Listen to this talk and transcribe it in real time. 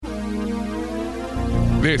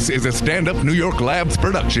This is a Stand Up New York Labs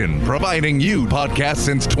production, providing you podcasts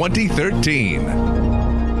since 2013.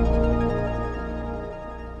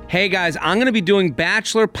 Hey guys, I'm going to be doing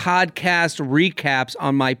Bachelor podcast recaps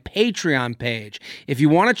on my Patreon page. If you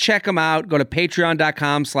want to check them out, go to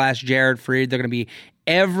patreon.com/Jared Freid. They're going to be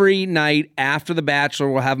every night after The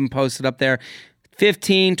Bachelor. We'll have them posted up there.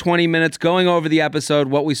 15, 20 minutes going over the episode,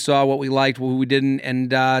 what we saw, what we liked, what we didn't,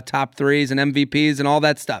 and top threes and MVPs and all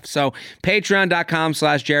that stuff. So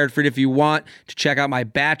patreon.com/Jared Freid if you want to check out my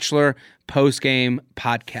Bachelor postgame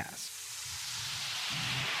podcast.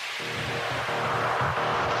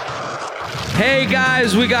 Hey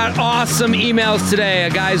guys, we got awesome emails today.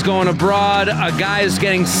 A guy's going abroad, a guy's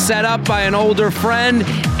getting set up by an older friend,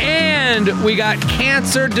 and we got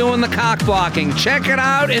Cancer doing the cock blocking. Check it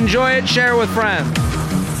out, enjoy it, share it with friends.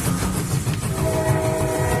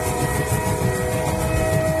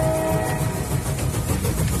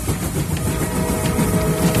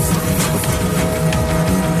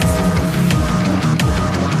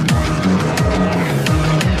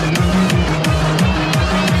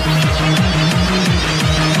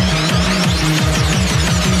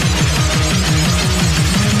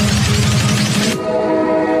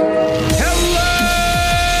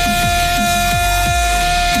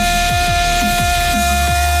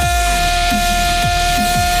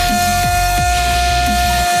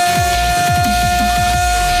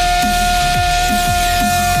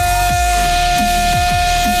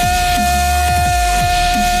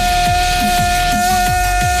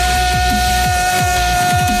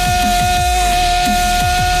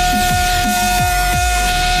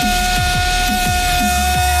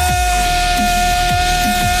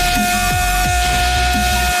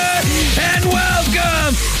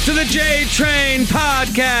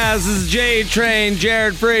 Podcast. This is J Train,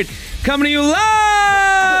 Jared Freid, coming to you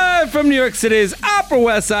live from New York City's Upper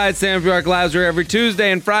West Side, Stand Up New York Labs. We're every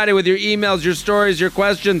Tuesday and Friday with your emails, your stories, your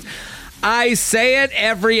questions. I say it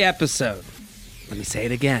every episode. Let me say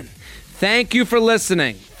it again. Thank you for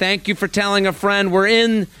listening. Thank you for telling a friend.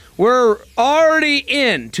 We're already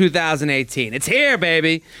in 2018. It's here,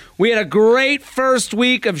 baby. We had a great first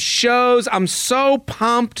week of shows. I'm so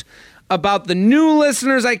pumped about the new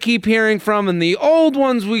listeners I keep hearing from and the old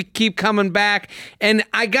ones we keep coming back. And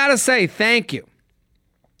I gotta say, thank you.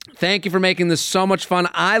 Thank you for making this so much fun.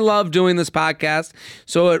 I love doing this podcast,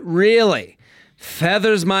 so it really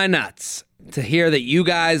feathers my nuts to hear that you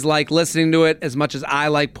guys like listening to it as much as I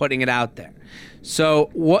like putting it out there.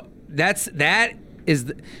 So it's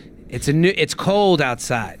cold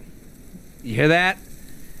outside. You hear that?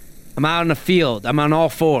 I'm out in the field. I'm on all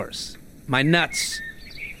fours. My nuts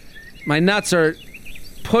are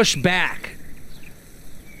pushed back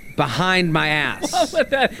behind my ass. What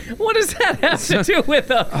does that have to do with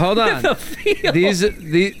the Hold on. With the field?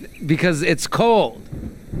 Because it's cold.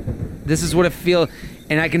 This is what it feels,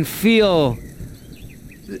 and I can feel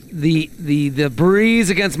the breeze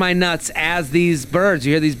against my nuts as these birds.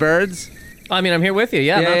 You hear these birds? I mean, I'm here with you.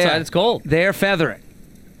 Yeah, I'm outside. Yeah. It's cold. They're feathering.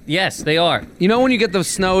 Yes, they are. You know when you get the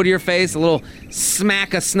snow to your face, a little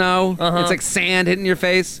smack of snow? Uh-huh. It's like sand hitting your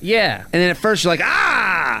face? Yeah. And then at first you're like,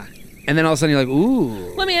 ah! And then all of a sudden you're like,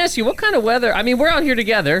 ooh. Let me ask you, what kind of weather? I mean, we're out here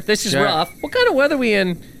together. This is rough. What kind of weather are we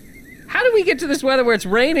in? How did we get to this weather where it's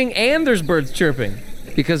raining and there's birds chirping?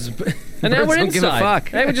 Because and now we're inside. Give a fuck.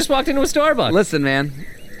 Hey, we just walked into a Starbucks. Listen, man.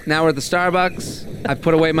 Now we're at the Starbucks. I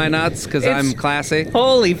put away my nuts because I'm classy.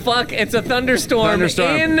 Holy fuck, it's a thunderstorm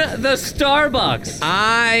in the Starbucks.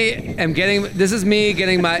 This is me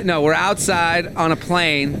getting we're outside on a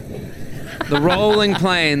plane, the rolling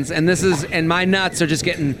planes, and my nuts are just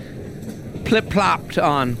getting plip-plopped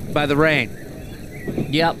on by the rain.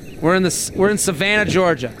 Yep. We're in Savannah,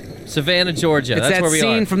 Georgia. Savannah, Georgia. It's That's that where we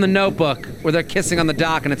scene are. from The Notebook where they're kissing on the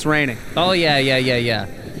dock and it's raining. Oh, yeah.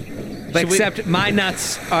 But except my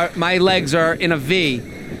legs are in a V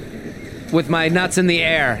with my nuts in the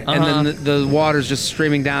air, and then the water's just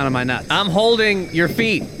streaming down on my nuts. I'm holding your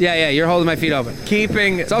feet. Yeah, you're holding my feet open.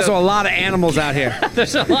 It's also a lot of animals out here.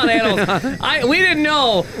 There's a lot of animals. We didn't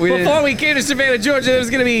know before we came to Savannah, Georgia, it was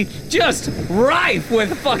going to be just rife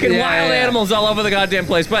with fucking wild animals all over the goddamn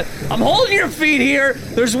place. But I'm holding your feet here.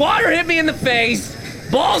 There's water hit me in the face.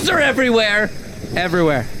 Balls are everywhere.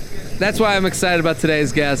 Everywhere. That's why I'm excited about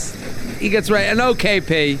today's guest. He gets right. An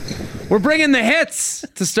OKP. We're bringing the hits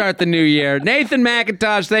to start the new year. Nathan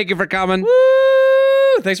McIntosh, thank you for coming.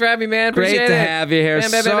 Woo! Thanks for having me, man. Great Appreciate to it. have you here.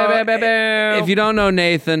 If you don't know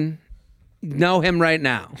Nathan, know him right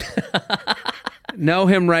now. Know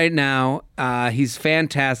him right now. He's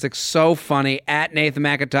fantastic, so funny. At Nathan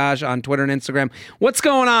McIntosh on Twitter and Instagram. What's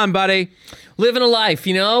going on, buddy? Living a life,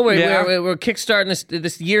 you know? We're kickstarting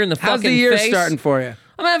this year in the fucking face. How's the year starting for you?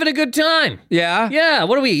 I'm having a good time. Yeah? Yeah.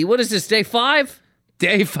 What is this, day 5?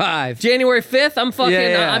 Day 5. January 5th, I'm fucking,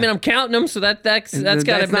 Yeah. I mean, I'm counting them, so that's got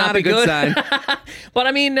to not be a good sign. But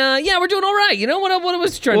I mean, yeah, we're doing all right. You know what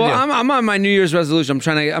was trying to do? Well, I'm on my New Year's resolution.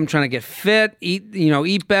 I'm trying to get fit,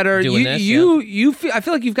 eat better. Doing I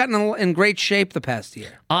feel like you've gotten in great shape the past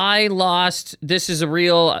year. I lost, this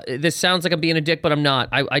sounds like I'm being a dick, but I'm not.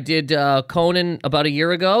 I did Conan about a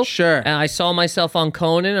year ago. Sure. And I saw myself on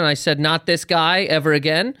Conan, and I said, not this guy ever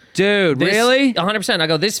again. Dude, really? 100%. I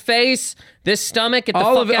go, this face, this stomach, get the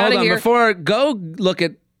All fuck of it. out Hold of on, here. before go look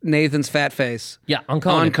at Nathan's fat face. Yeah, on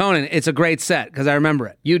Conan. On Conan, it's a great set because I remember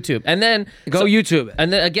it. YouTube. And then Go YouTube it.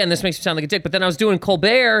 And then again, this makes me sound like a dick, but then I was doing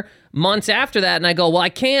Colbert months after that, and I go, well, I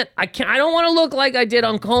don't want to look like I did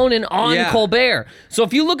on Conan on Colbert. So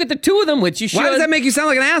if you look at the two of them, which you should. Why does that make you sound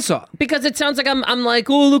like an asshole? Because it sounds like I'm like,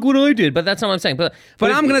 oh, look what I did, but that's not what I'm saying. But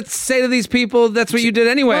I'm gonna say to these people, that's what you did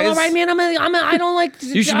anyways. All right, man. I don't like.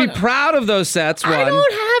 You should be proud of those sets. I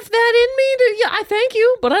don't have that in me. I thank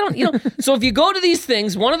you, but I don't. So if you go to these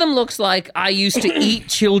things, one of them looks like I used to eat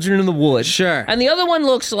children in the woods. Sure. And the other one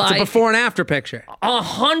looks like It's a before and after picture.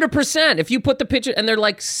 100%. If you put the picture, and they're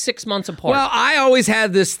like 6 months apart. Well, I always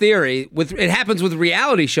had this theory. It happens with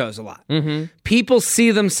reality shows a lot. Mm-hmm. People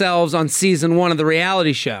see themselves on season 1 of the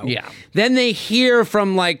reality show. Yeah. Then they hear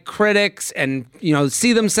from like critics and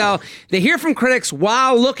see themselves. They hear from critics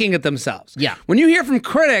while looking at themselves. Yeah. When you hear from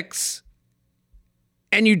critics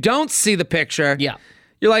and you don't see the picture. Yeah.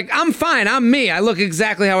 You're like, I'm fine. I'm me. I look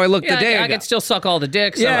exactly how I looked the day ago. I could still suck all the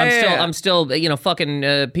dicks. Yeah, I'm still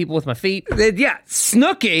fucking people with my feet. Yeah.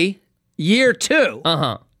 Snooki, year 2.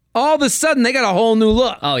 Uh-huh. All of a sudden, they got a whole new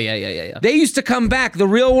look. Oh, yeah. They used to come back. The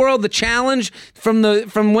Real World, the Challenge, from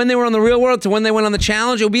when they were on the Real World to when they went on the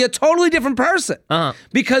Challenge, it would be a totally different person. Uh-huh.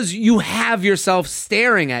 Because you have yourself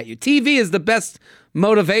staring at you. TV is the best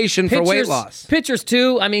motivation for weight loss. Pictures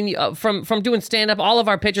too. I mean, from doing stand up, all of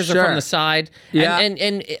our pictures are from the side. Yeah.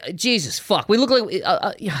 And Jesus fuck, we look like.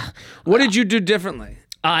 What did you do differently?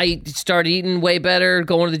 I started eating way better,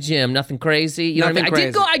 going to the gym, nothing crazy. You know what I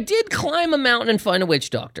mean? I did climb a mountain and find a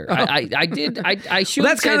witch doctor. I did. I should.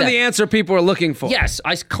 Well, that's kind of the answer people are looking for. Yes,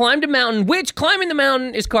 I climbed a mountain. Which climbing the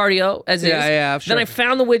mountain is cardio, as is. Yeah, sure. Then I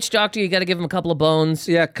found the witch doctor. You got to give him a couple of bones.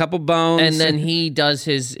 Yeah, a couple bones, and then he does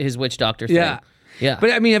his witch doctor thing. Yeah.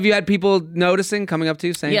 But I mean, have you had people noticing, coming up to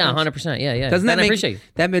you, saying? Yeah, 100%. Yeah. Doesn't that I appreciate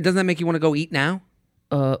doesn't that make you want to go eat now?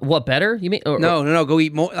 What, better? You mean? No, go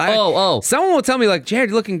eat more. Someone will tell me like,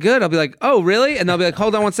 Jared, you're looking good. I'll be like, oh, really? And they'll be like,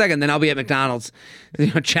 hold on one second. Then I'll be at McDonald's,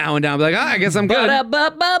 chowing down. I'll be like, I guess I'm good.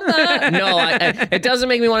 No, it doesn't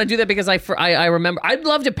make me want to do that because I remember, I'd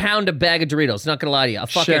love to pound a bag of Doritos. Not gonna lie to you. A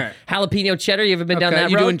fucking jalapeno cheddar. You ever been down that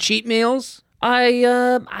road? You doing cheat meals? I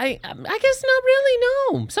guess not really,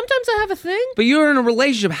 no. Sometimes I have a thing. But you're in a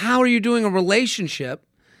relationship. How are you doing a relationship?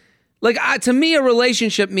 Like, to me, a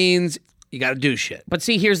relationship means you got to do shit. But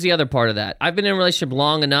see, here's the other part of that. I've been in a relationship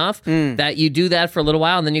long enough that you do that for a little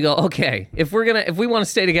while, and then you go, okay, if we want to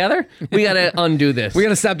stay together, we got to undo this. We got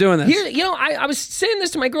to stop doing this. Here, I was saying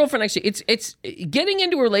this to my girlfriend, actually. It's getting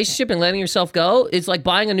into a relationship and letting yourself go is like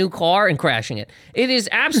buying a new car and crashing it. It is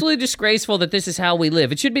absolutely disgraceful that this is how we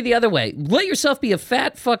live. It should be the other way. Let yourself be a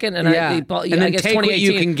fat fucking, and I guess take what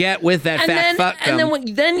you can get with that fat fuck. And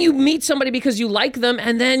then you meet somebody because you like them,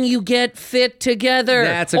 and then you get fit together.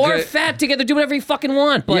 Fat together, do whatever you fucking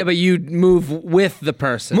want. But but you move with the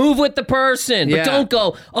person. Move with the person. But don't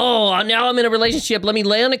go, oh, now I'm in a relationship. Let me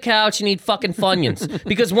lay on the couch and eat fucking Funyuns.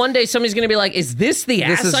 Because one day somebody's going to be like, is this the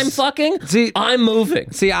ass I'm fucking? See, I'm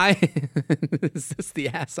moving. See, is this the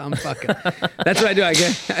ass I'm fucking? That's what I do. I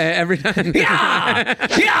get every time. Yeah!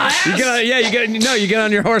 You get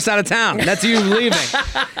on your horse out of town. That's you leaving.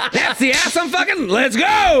 That's the ass I'm fucking? Let's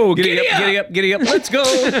go! Giddy up. Let's go.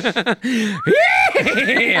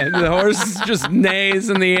 The horse just neighs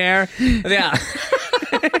in the air. Yeah.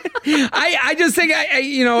 I just think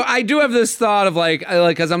I do have this thought of like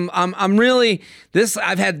because I'm really this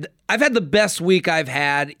I've had the best week I've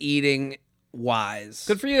had eating wise.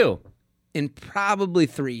 Good for you. In probably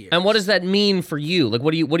 3 years. And what does that mean for you? Like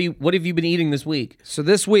what have you been eating this week? So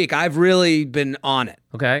this week I've really been on it.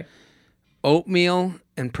 Okay. Oatmeal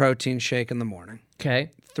and protein shake in the morning.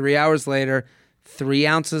 Okay. 3 hours later, 3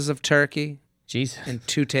 ounces of turkey. Jesus. And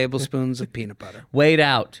 2 tablespoons of peanut butter. Weighed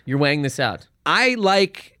out. You're weighing this out. I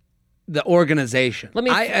like the organization.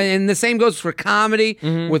 And the same goes for comedy,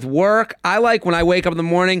 with work. I like when I wake up in the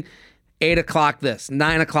morning, 8 o'clock this,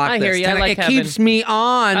 9 o'clock I this. hear you. I like keeps me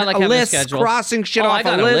on a list, crossing shit off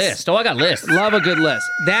a list. I got a list. Love a good list.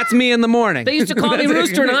 That's me in the morning. They used to call me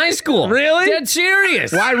Rooster in high school. Really? Dead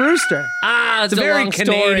serious. Why Rooster? It's a very long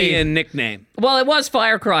Canadian story. nickname. Well, it was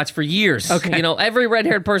fire crotch for years. Okay. You know, every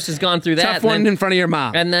red-haired person's gone through that. Tough one in front of your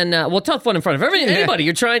mom. And then, tough one in front of anybody.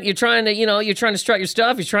 You're trying to strut your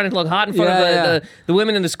stuff. You're trying to look hot in front of the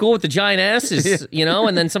women in the school with the giant asses, you know.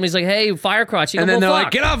 And then somebody's like, "Hey, fire crotch," and then they're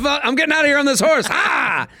like, "Get off! I'm getting out of here on this horse!"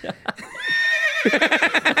 Ah!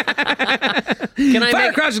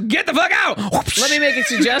 Fire crotch, get the fuck out! Let me make a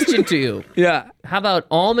suggestion to you. Yeah. How about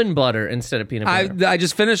almond butter instead of peanut butter? I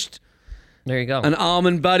just finished. There you go. An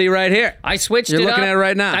almond buddy right here. I switched You're it up. You're looking at it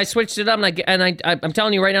right now. I switched it up, and I'm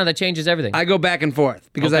telling you right now, that changes everything. I go back and forth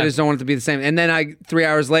because I just don't want it to be the same. And then 3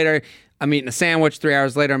 hours later, I'm eating a sandwich. 3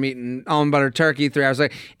 hours later, I'm eating almond butter turkey. 3 hours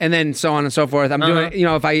later, and then so on and so forth. I'm doing, you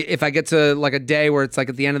know, if I get to like a day where it's like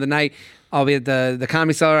at the end of the night, I'll be at the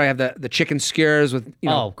Comedy Cellar. I have the chicken skewers with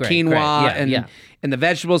quinoa and the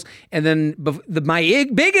vegetables, and then my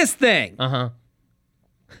biggest thing.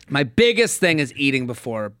 My biggest thing is eating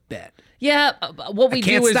before bed. Yeah, what we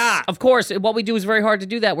do is, of course, what we do is very hard to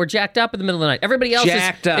do that. We're jacked up in the middle of the night. Everybody else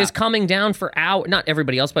is coming down for hours. Not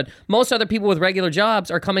everybody else, but most other people with regular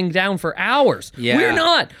jobs are coming down for hours. Yeah. We're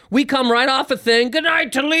not. We come right off a thing. Good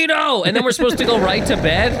night, Toledo. And then we're supposed to go right to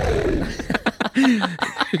bed.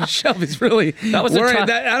 Shelby's really worried.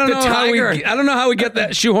 I don't know how we get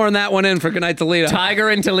that shoehorn that one in for Good Night Toledo.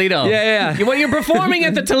 Tiger in Toledo. Yeah. When you're performing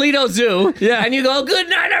at the Toledo Zoo, and you go, "Good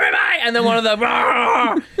night, everybody," and then one of the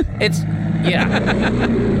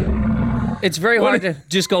it's very hard to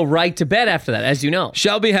just go right to bed after that, as you know.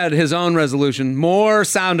 Shelby had his own resolution, more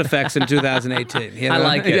sound effects in 2018. I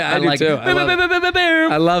like it. Yeah, I do too.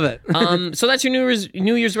 I love it. So that's your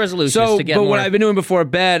New Year's resolution. But what I've been doing before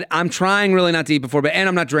bed, I'm trying really not to eat before bed, and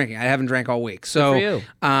I'm not drinking. I haven't drank all week. So, good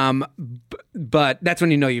for you. But that's when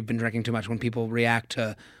you know you've been drinking too much. When people react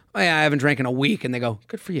to, "Oh yeah, I haven't drank in a week," and they go,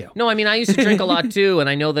 "Good for you." No, I mean, I used to drink a lot too, and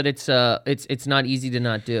I know that it's not easy to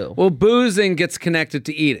not do. Well, boozing gets connected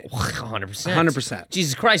to eating. 100%. 100%.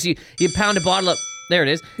 Jesus Christ, you pound a bottle of... There it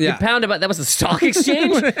is. Yeah. You pound that was the stock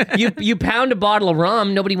exchange? you pound a bottle of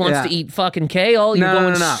rum. Nobody wants to eat fucking kale. You're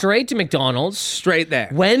going straight to McDonald's. Straight there.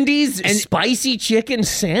 Wendy's spicy chicken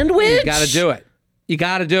sandwich? You gotta do it. You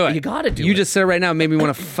gotta do it. You just said it right now. Made me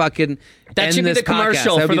want to fucking that should be the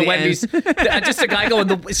commercial for the Wendy's. Just a guy going,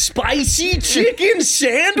 "The spicy chicken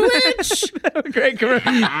sandwich." Great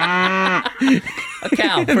commercial. A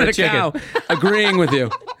cow for a chicken. Cow agreeing with you.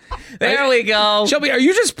 There we go. Shelby, are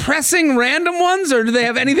you just pressing random ones, or do they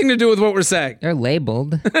have anything to do with what we're saying? They're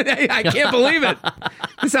labeled. I can't believe it.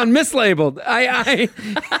 They sound mislabeled.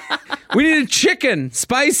 We need a chicken,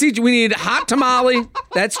 spicy. We need hot tamale.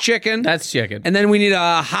 That's chicken. That's chicken. And then we need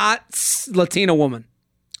a hot Latina woman.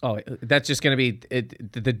 Oh, that's just going to be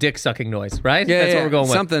the dick sucking noise, right? Yeah, that's what we're going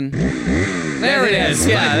with. Something. There it is.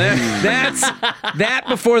 Yeah, that's that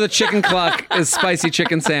before the chicken cluck is spicy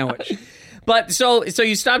chicken sandwich. But so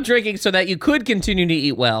you stopped drinking so that you could continue to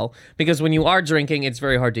eat well, because when you are drinking, it's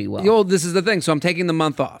very hard to eat well. This is the thing. So I'm taking the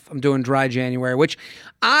month off. I'm doing dry January, which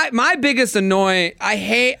my biggest I'm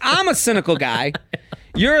a cynical guy.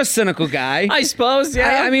 You're a cynical guy. I suppose,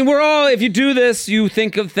 yeah. I mean, we're all, if you do this, you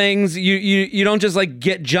think of things, you don't just like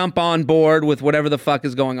jump on board with whatever the fuck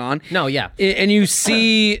is going on. No, yeah. And you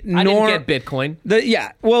see... I didn't get Bitcoin.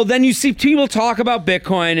 Well, then you see people talk about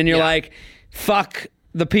Bitcoin and you're like, fuck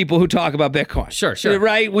the people who talk about Bitcoin. Sure.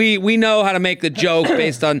 Right? We know how to make the joke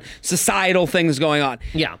based on societal things going on.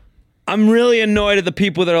 Yeah. I'm really annoyed at the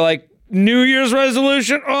people that are like, New Year's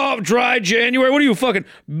resolution? Oh, dry January. What are you, fucking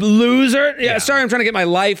loser? Yeah, sorry, I'm trying to get my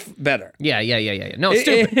life better. Yeah. No,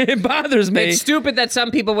 stupid. It bothers me. It's stupid that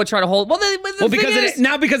some people would try to hold...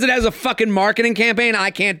 because it has a fucking marketing campaign,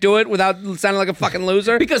 I can't do it without sounding like a fucking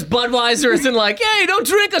loser. Because Budweiser isn't like, hey, don't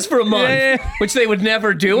drink us for a month. Yeah. Which they would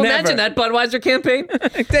never do. Never. Imagine that Budweiser campaign.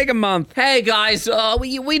 Take a month. Hey, guys,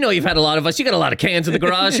 we know you've had a lot of us. You got a lot of cans in the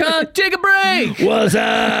garage, huh? Take a break. What's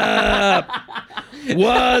up?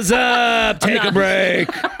 What's up? Take a break.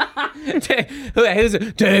 Take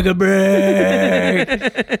a break.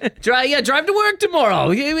 Drive to work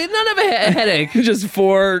tomorrow. None of a headache. Just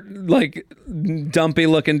 4 like dumpy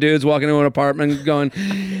looking dudes walking into an apartment going,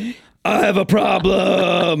 I have a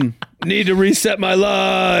problem. Need to reset my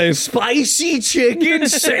life. Spicy chicken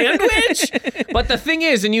sandwich? But the thing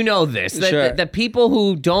is, and you know this, that people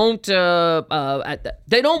who don't, nobody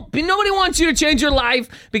wants you to change your life,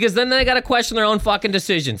 because then they got to question their own fucking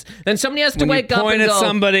decisions. Then somebody has to wake up and go. When you point at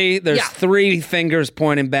somebody, there's 3 fingers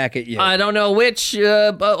pointing back at you. I don't know which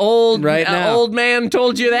old man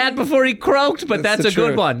told you that before he croaked, but that's a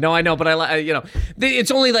good one. No, I know, but it's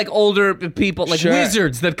only like older people, like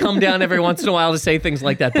wizards that come down every once in a while to say things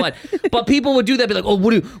like that. But But people would do that, be like, oh,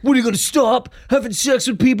 what are you going to stop having sex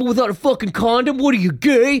with people without a fucking condom? What are you,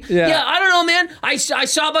 gay? Yeah, I don't know, man. I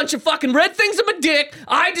saw a bunch of fucking red things in my dick.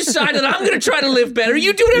 I decided I'm going to try to live better.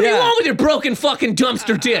 You do whatever you want with your broken fucking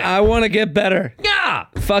dumpster dick. I want to get better. Yeah.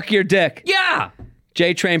 Fuck your dick. Yeah.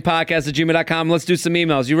 JTrainPodcast@gmail.com. Let's do some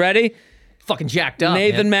emails. You ready? Fucking jacked up.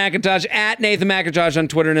 Nathan McIntosh at Nathan McIntosh on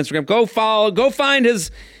Twitter and Instagram. Go find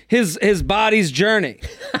his body's journey.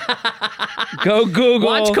 Go Google.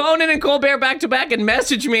 Watch Conan and Colbert back to back and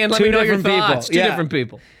message me and let me know your thoughts. Two different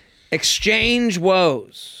people. Exchange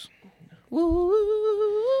woes.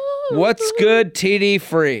 What's good, TD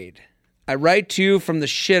Freed? I write to you from the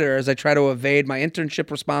shitter as I try to evade my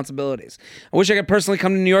internship responsibilities. I wish I could personally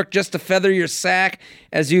come to New York just to feather your sack,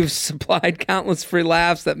 as you've supplied countless free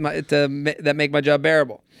laughs that make my job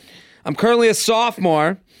bearable. I'm currently a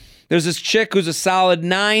sophomore. There's this chick who's a solid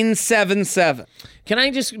 977. Can I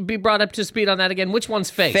just be brought up to speed on that again? Which one's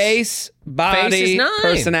face? Face, body,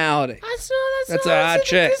 personality. That's a hot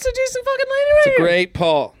chick. That's a decent fucking lady right here. It's a great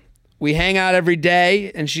pull. We hang out every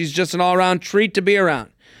day, and she's just an all-around treat to be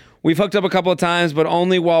around. We've hooked up a couple of times, but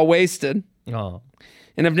only while wasted. Oh.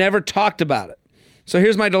 And have never talked about it. So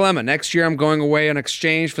here's my dilemma. Next year, I'm going away on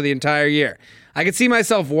exchange for the entire year. I could see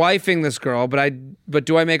myself wifing this girl, but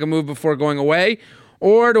do I make a move before going away?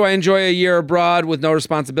 Or do I enjoy a year abroad with no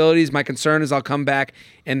responsibilities? My concern is I'll come back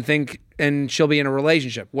and she'll be in a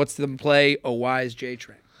relationship. What's the play? A wise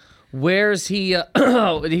J-Train. Where's he?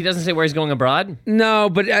 He doesn't say where he's going abroad? No,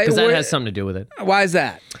 but... Because that has something to do with it. Why is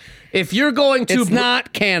that? If you're going to... It's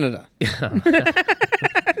not Canada.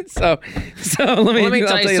 So let me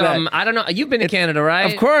tell you something. I don't know. You've been to Canada, right?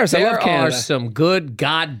 Of course, I love Canada. There are some good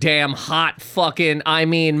goddamn hot fucking,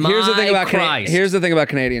 here's the thing about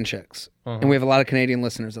Canadian chicks. And we have a lot of Canadian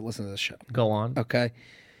listeners that listen to this show. Go on. Okay.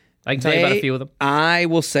 I can tell you about a few of them. I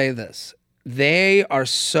will say this. They are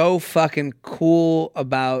so fucking cool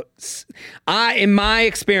about... in my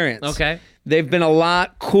experience, okay, they've been a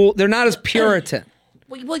lot cool. They're not as Puritan.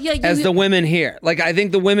 Well, yeah, as the women here. Like, I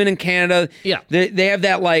think the women in Canada, they have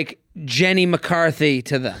that, like, Jenny McCarthy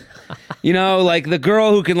to them. You know, like the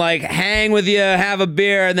girl who can, like, hang with you, have a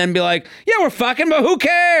beer, and then be like, yeah, we're fucking, but who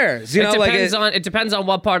cares? You know, it depends on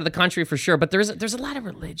what part of the country for sure, but there's a lot of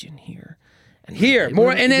religion here. Here,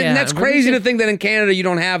 more, and that's crazy to think that in Canada you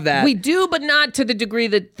don't have that. We do, but not to the degree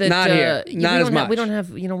that not here, not as much. We don't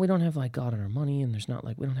have like God on our money, and there's not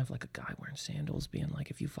like we don't have like a guy wearing sandals being like,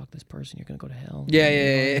 if you fuck this person, you're gonna go to hell.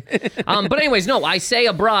 Yeah. But anyways, no, I say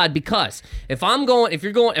abroad because if I'm going to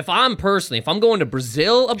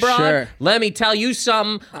Brazil abroad, sure. Let me tell you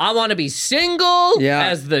something. I want to be single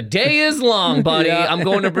as the day is long, buddy. Yeah. I'm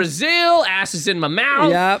going to Brazil. Ass is in my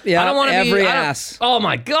mouth. Yep. I don't want to be ass. Oh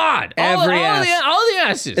my God. Every ass. All the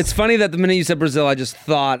asses. It's funny that the minute you said Brazil, I just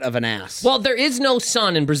thought of an ass. Well, there is no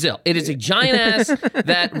sun in Brazil. It is a giant ass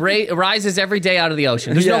that rises every day out of the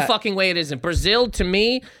ocean. There's no fucking way it isn't. Brazil, to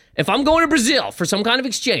me, if I'm going to Brazil for some kind of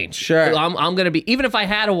exchange, sure, I'm going to be, even if I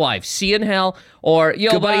had a wife, see in hell, or,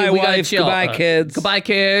 yo, goodbye, buddy, we wife, got to chill. Goodbye, kids. Goodbye,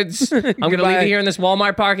 kids. I'm going to leave you here in this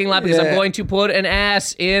Walmart parking lot because I'm going to put an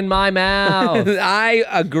ass in my mouth. I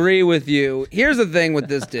agree with you. Here's the thing with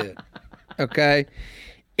this dude, okay?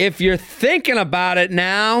 If you're thinking about it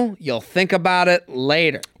now, you'll think about it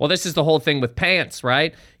later. Well, this is the whole thing with pants,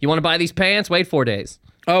 right? You want to buy these pants? Wait 4 days.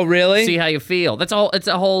 Oh, really? See how you feel. That's all. It's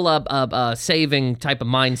a whole saving type of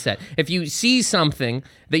mindset. If you see something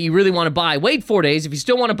that you really want to buy, wait 4 days. If you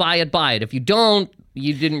still want to buy it, buy it. If you don't,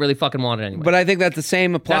 you didn't really fucking want it anyway. But I think that the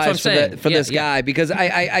same applies for this guy, because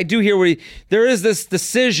I do hear there is this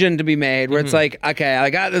decision to be made where it's like, okay, I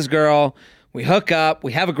got this girl. We hook up,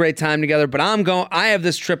 we have a great time together, but I have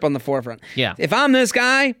this trip on the forefront. Yeah. If I'm this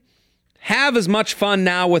guy, have as much fun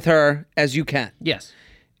now with her as you can. Yes.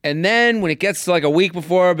 And then when it gets to like a week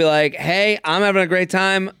before, be like, hey, I'm having a great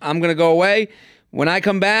time. I'm going to go away. When I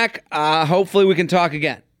come back, hopefully we can talk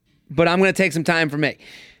again. But I'm going to take some time for me.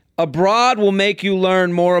 Abroad will make you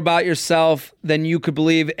learn more about yourself than you could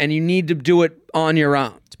believe, and you need to do it on your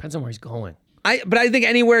own. Depends on where he's going. But I think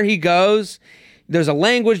anywhere he goes, there's a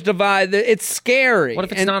language divide. It's scary. What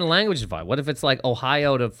if it's not a language divide? What if it's like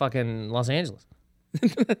Ohio to fucking Los Angeles?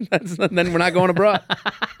 Then we're not going abroad.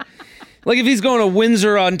 Like if he's going to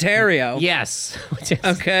Windsor, Ontario. Yes. Which is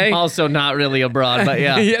okay. Also not really abroad, but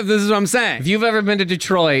yeah. Yeah, this is what I'm saying. If you've ever been to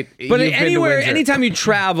Detroit, but anytime you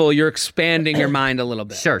travel, you're expanding your mind a little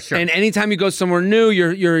bit. Sure. And anytime you go somewhere new,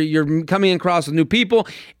 you're coming across with new people.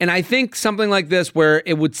 And I think something like this, where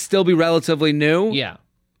it would still be relatively new. Yeah.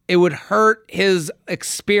 it would hurt his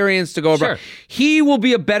experience to go abroad. Sure. He will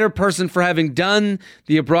be a better person for having done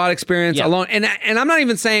the abroad experience Yeah. alone. And I'm not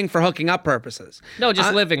even saying for hooking up purposes. No,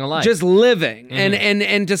 just living a life. Just living.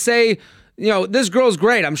 And to say, this girl's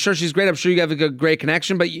great. I'm sure she's great. I'm sure you have a great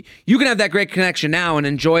connection, but you can have that great connection now and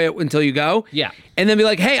enjoy it until you go. Yeah. And then be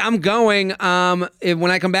like, hey, I'm going.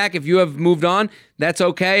 When I come back, if you have moved on, that's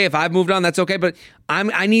okay. If I've moved on, that's okay. But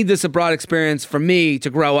I need this abroad experience for me to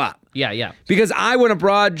grow up. Yeah. Because I went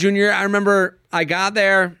abroad junior year. I remember I got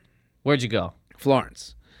there. Where'd you go?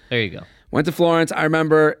 Florence. There you go. Went to Florence. I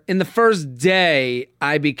remember in the first day,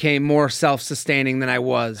 I became more self-sustaining than I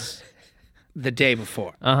was the day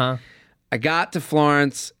before. Uh-huh. I got to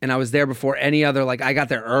Florence and I was there before any other, I got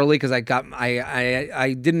there early because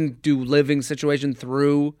I didn't do living situation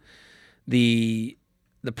through the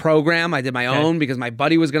program. I did my own because my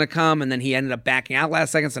buddy was going to come and then he ended up backing out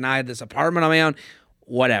last second. So now I had this apartment on my own,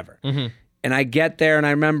 whatever. Mm-hmm. And I get there and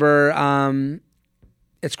I remember,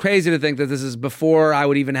 it's crazy to think that this is before I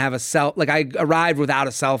would even have I arrived without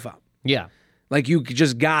a cell phone. Yeah. You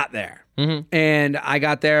just got there. Mm-hmm. And I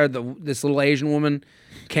got there, this little Asian woman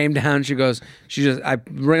came down. I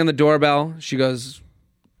ring on the doorbell. She just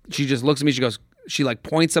looks at me. She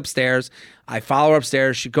points upstairs. I follow her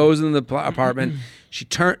upstairs. She goes into the apartment. She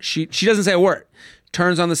doesn't say a word.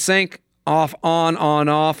 Turns on the sink, off, on,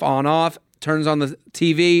 off. Turns on the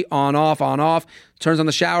TV, on, off. Turns on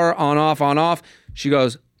the shower, on, off. She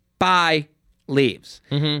goes, bye, leaves.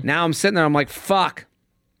 Mm-hmm. Now I'm sitting there. I'm like, fuck.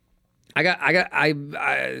 What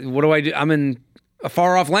do I do? I'm in a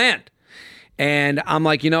far off land. And I'm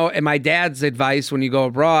like, and my dad's advice when you go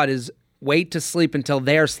abroad is wait to sleep until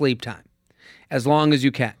their sleep time, as long as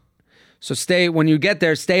you can. So when you get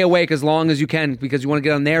there, stay awake as long as you can because you want to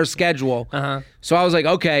get on their schedule. Uh-huh. So I was like,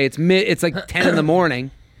 okay, it's like 10 in the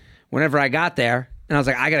morning whenever I got there. And I was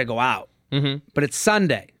like, I got to go out. Mm-hmm. But it's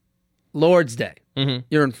Sunday, Lord's Day. Mm-hmm.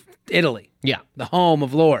 You're in Italy. Yeah. The home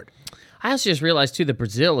of Lord. I also just realized, too, that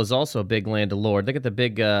Brazil is also a big land of Lord. They got the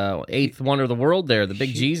big eighth wonder of the world there, the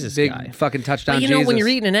big Jesus big guy. Fucking touchdown but Jesus. When you're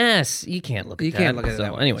eating an ass, you can't look at that. You can't look at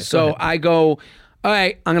that. Anyway, so I go, all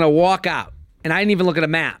right, I'm going to walk out. And I didn't even look at a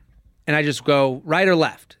map. And I just go right or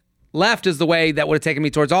left. Left is the way that would have taken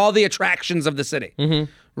me towards all the attractions of the city.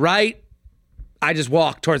 Mm-hmm. Right, I just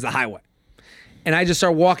walk towards the highway. And I just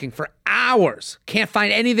start walking for hours. Can't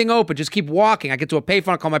find anything open. Just keep walking. I get to a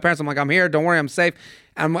payphone. I call my parents. I'm like, I'm here. Don't worry. I'm safe.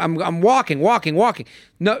 I'm walking.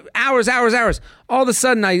 No, hours. All of a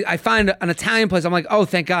sudden, I find an Italian place. I'm like, oh,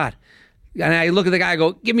 thank God. And I look at the guy. I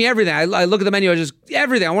go, give me everything. I look at the menu. I just,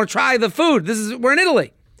 everything. I want to try the food. We're in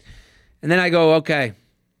Italy. And then I go, okay,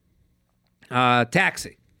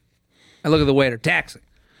 taxi. I look at the waiter. Taxi.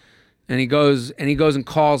 And he goes and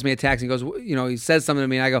calls me a taxi. He goes, he says something to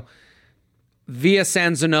me. And I go, Via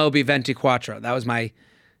San Zenobi 24. That was my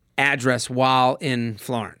address while in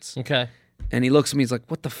Florence. Okay. And he looks at me. He's like,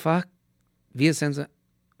 "What the fuck? Via San Zenobi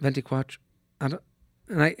 24." And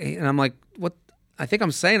I'm like, "What? I think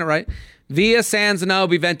I'm saying it right. Via San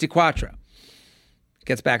Zenobi 24."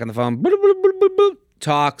 Gets back on the phone. Boop, boop, boop, boop, boop,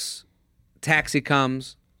 talks. Taxi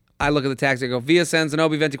comes. I look at the taxi. I go, "Via San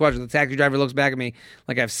Zenobi 24." The taxi driver looks back at me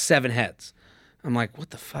like I have 7 heads. I'm like,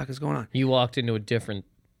 "What the fuck is going on?" You walked into a different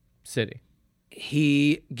city.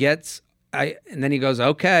 And then he goes,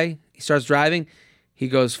 okay. He starts driving. He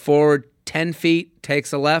goes forward 10 feet,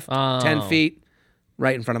 takes a left, 10 feet,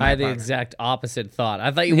 right in front of my apartment. I had the exact opposite thought. I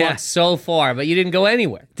thought you walked so far, but you didn't go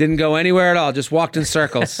anywhere. Didn't go anywhere at all. Just walked in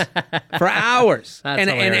circles for hours.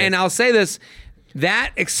 And I'll say this,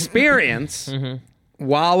 that experience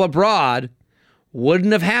while abroad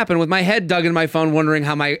wouldn't have happened with my head dug in my phone wondering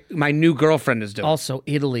how my new girlfriend is doing. Also,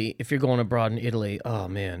 Italy, if you're going abroad in Italy, oh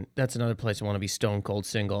man, that's another place I want to be stone cold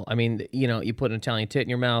single. I mean, you put an Italian tit in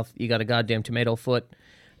your mouth, you got a goddamn tomato foot.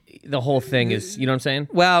 The whole thing is, you know what I'm saying?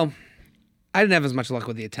 Well, I didn't have as much luck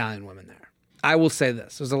with the Italian women there. I will say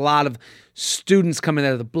this. There's a lot of students coming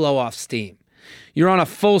there to blow off steam. You're on a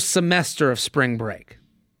full semester of spring break.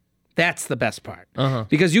 That's the best part.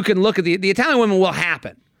 Because you can look at the Italian women will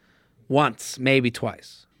happen. Once, maybe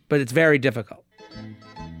twice. But it's very difficult.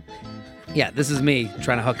 Yeah, this is me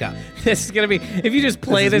trying to hook up. This is going to be, if you just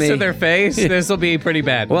play this in their face, this will be pretty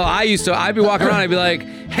bad. Well, I'd be walking around, I'd be like,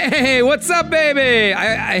 hey, what's up, baby?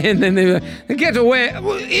 And then they get away,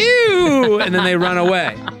 ew, and then they run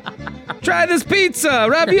away. Try this pizza,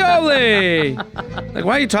 ravioli. Like,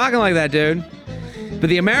 why are you talking like that, dude? But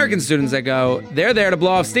the American students that go, they're there to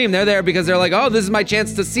blow off steam. They're there because they're like, oh, this is my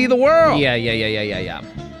chance to see the world. Yeah.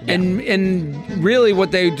 And really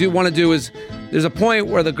what they want to do is there's a point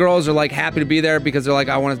where the girls are like happy to be there because they're like,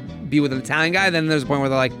 I want to be with an Italian guy. Then there's a point where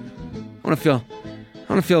they're like, I want to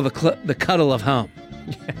feel the cuddle of home.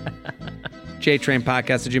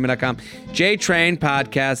 JTrainPodcast@gmail.com.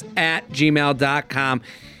 JTrainPodcast@gmail.com.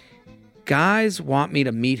 Guys want me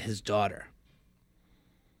to meet his daughter.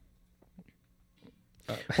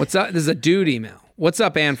 What's up? This is a dude email. What's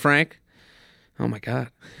up, Anne Frank? Oh, my God.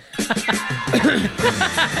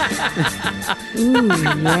 Ooh,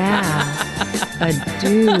 yeah. A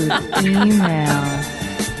dude email.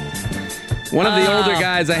 One of the older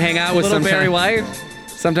guys I hang out with Little Barry sometimes, White.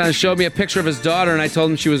 sometimes showed me a picture of his daughter, and I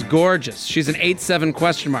told him she was gorgeous. She's an 8'7"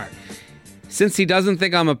 question mark. Since he doesn't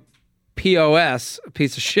think I'm a POS, a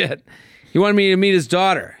piece of shit, he wanted me to meet his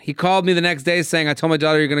daughter. He called me the next day saying, I told my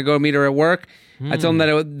daughter you're going to go meet her at work. I told him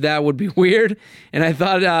that that would be weird, and I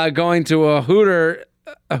thought going to a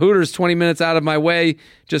Hooters 20 minutes out of my way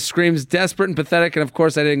just screams desperate and pathetic, and of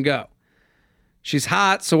course I didn't go. She's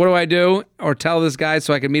hot, so what do I do? Or tell this guy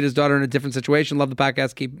so I can meet his daughter in a different situation. Love the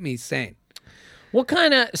podcast, keep me sane. What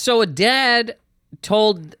kind of... So a dad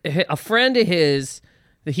told a friend of his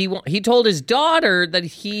that he told his daughter that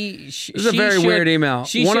This is a very weird email.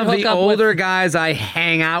 One of the older guys I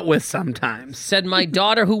hang out with sometimes said, my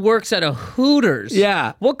daughter who works at a Hooters.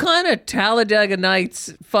 Yeah. What kind of Talladega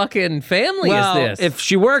Nights fucking family is this? If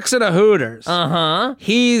she works at a Hooters, Uh-huh.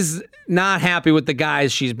 he's not happy with the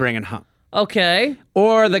guys she's bringing home. Okay.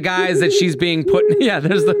 Or the guys that she's being put... Yeah,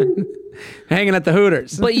 there's the... hanging at the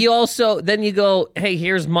Hooters. But you also... Then you go, hey,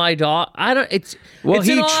 here's my daughter. Well,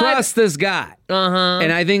 he trusts this guy. Uh-huh.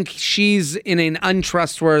 And I think she's in an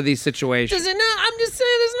untrustworthy situation. Does it not? I'm just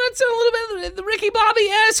saying, doesn't that sound a little bit the Ricky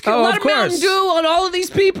Bobby-esque? Oh, a lot of of Mountain course. Dew on all of these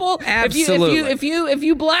people. Absolutely. If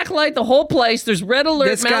you blacklight the whole place, there's red alert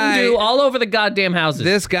This Mountain guy- Dew all over the goddamn houses.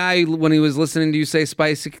 This guy, when he was listening to you say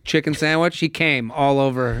spicy chicken sandwich, he came all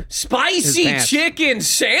over. Spicy his pants. chicken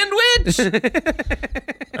sandwich?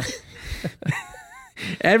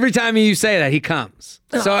 Every time you say that, he comes.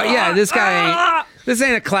 So yeah, this guy ain't. This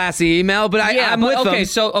ain't a classy email, but I'm with him.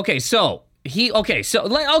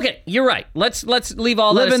 You're right. Let's leave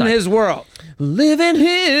all Live that in aside. his world. Live in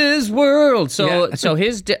his world. So Yeah. so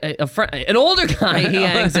his an older guy he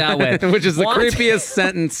hangs out with, Which is the wants- creepiest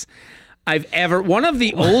sentence I've ever. One of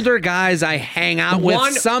the older guys I hang out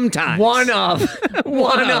with sometimes. One of.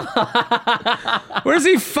 Where's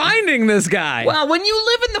he finding this guy? Well, when you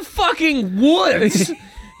live in the fucking woods,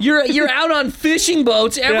 you're out on fishing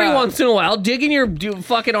boats every Yeah. once in a while, digging your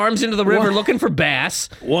fucking arms into the river What? looking for bass.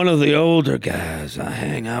 One of the older guys I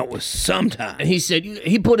hang out with sometimes. And he said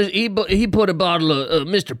he put a bottle of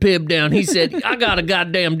Mr. Pibb down. He said, I got a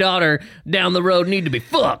goddamn daughter down the road, need to be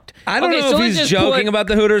fucked. I don't know if he's joking about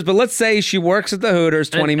the Hooters, but let's say she works at the Hooters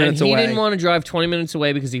 20 minutes and he away. didn't want to drive 20 minutes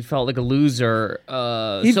away because he felt like a loser.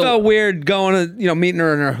 He felt weird going to, meeting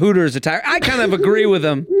her in her Hooters attire. I kind of agree with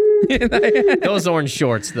him. Those orange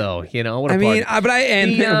shorts, though, what a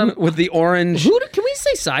with the orange. Can we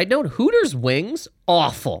say side note? Hooters wings,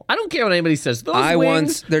 awful. I don't care what anybody says. Those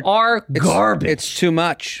wings are garbage. It's too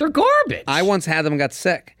much. They're garbage. I once had them and got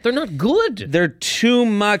sick. They're not good. They're too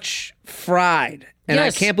much fried. And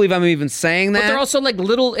Yes. I can't believe I'm even saying that. But they're also like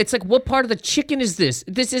little. It's like, what part of the chicken is this?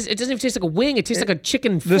 It doesn't even taste like a wing. It tastes like a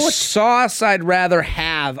chicken the foot. sauce I'd rather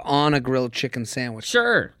have on a grilled chicken sandwich.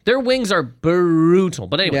 Sure, their wings are brutal.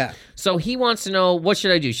 But anyway, Yeah. so he wants to know, what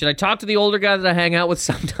should I do? Should I talk to the older guy that I hang out with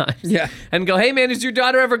sometimes? Yeah. And go, hey man, does your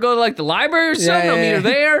daughter ever go to like the library or something? I'll meet her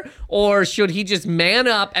there. Or should he just man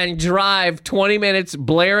up and drive 20 minutes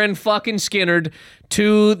blaring fucking Skinnerd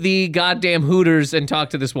to the goddamn Hooters and talk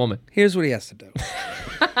to this woman? Here's what he has to do.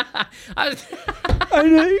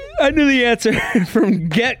 I knew the answer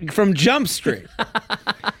from Jump Street.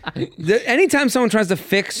 Anytime someone tries to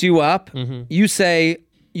fix you up, you say,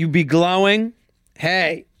 you be glowing,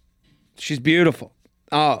 hey, she's beautiful.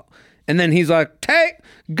 Oh. And then he's like, hey,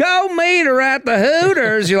 go meet her at the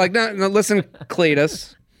Hooters. You're like, no, listen,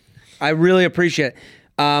 Cletus, I really appreciate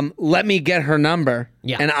it. Let me get her number,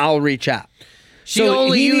 and I'll reach out. She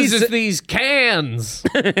only uses these cans.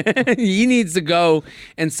 He needs to go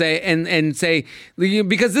and say,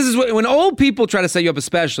 because this is when old people try to set you up,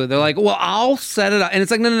 especially, they're like, well, I'll set it up. And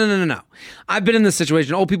it's like, no. I've been in this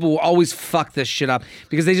situation. Old people will always fuck this shit up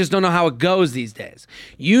because they just don't know how it goes these days.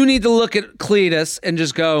 You need to look at Cletus and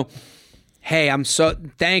just go, hey,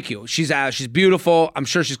 thank you. She's beautiful. I'm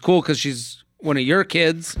sure she's cool because she's one of your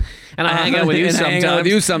kids. And I hang out with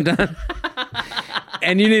you sometimes.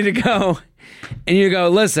 And you need to go. And you go,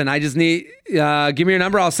 listen, I just need, give me your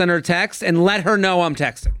number. I'll send her a text and let her know I'm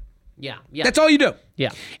texting. Yeah. That's all you do.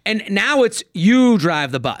 Yeah. And now it's you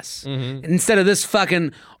drive the bus instead of this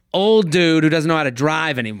fucking old dude who doesn't know how to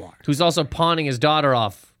drive anymore. Who's also pawning his daughter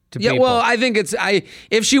off to people. Well, I think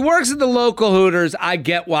if she works at the local Hooters, I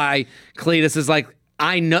get why Cletus is like,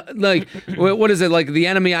 I know, like, what is it? Like, the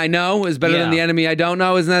enemy I know is better than the enemy I don't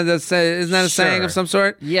know. Isn't that a saying of some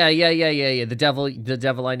sort? Yeah. The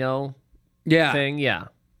devil I know. Yeah. Thing. Yeah.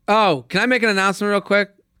 Oh, can I make an announcement real quick?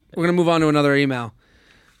 We're gonna move on to another email,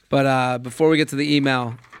 but before we get to the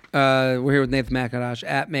email, we're here with Nathan McIntosh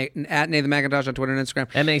at Nathan McIntosh on Twitter and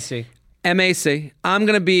Instagram. MAC. I'm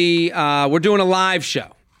gonna be. We're doing a live show,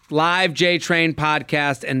 live J Train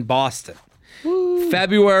podcast in Boston,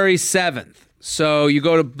 February 7th. So you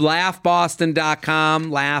go to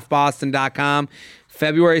laughboston.com,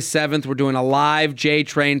 February 7th, we're doing a live J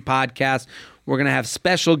Train podcast. We're going to have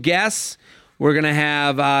special guests. We're going to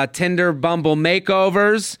have Tinder Bumble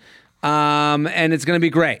makeovers, and it's going to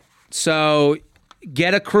be great. So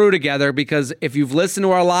get a crew together, because if you've listened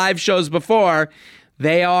to our live shows before,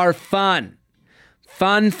 they are fun.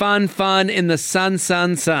 Fun in the sun.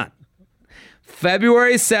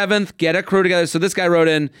 February 7th, get a crew together. So this guy wrote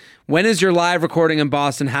in, when is your live recording in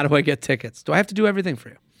Boston? How do I get tickets? Do I have to do everything for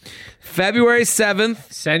you? February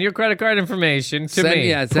 7th. Send your credit card information to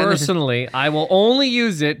me. Personally, I will only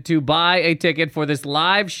use it to buy a ticket for this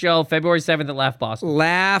live show, February 7th at Laugh Boston.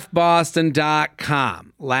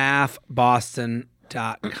 Laughboston.com.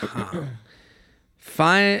 Laughboston.com.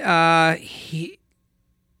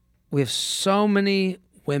 We have so many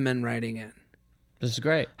women writing in. This is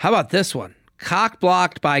great. How about this one? Cock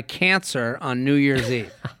blocked by cancer on New Year's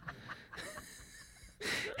Eve.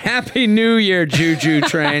 Happy New Year, Juju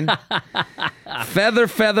Train. Feather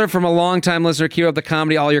from a longtime listener. Keep up the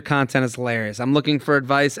comedy. All your content is hilarious. I'm looking for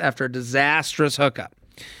advice after a disastrous hookup.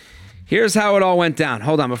 Here's how it all went down.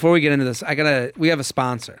 Hold on. Before we get into this, we have a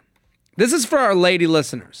sponsor. This is for our lady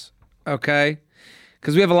listeners, okay?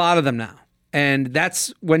 Because we have a lot of them now. And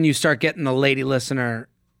that's when you start getting the lady listener.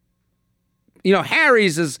 You know,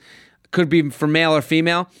 Harry's could be for male or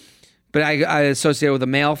female, but I associate it with a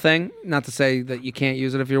male thing. Not to say that you can't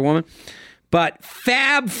use it if you're a woman. But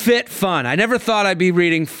FabFitFun. I never thought I'd be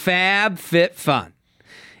reading FabFitFun.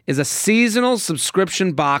 Is a seasonal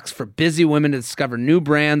subscription box for busy women to discover new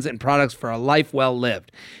brands and products for a life well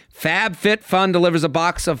lived. FabFitFun delivers a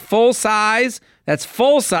box of full size, that's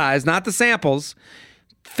full size, not the samples,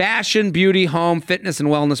 fashion, beauty, home, fitness, and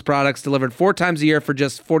wellness products delivered 4 times a year for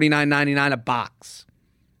just $49.99 a box.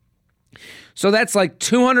 So that's like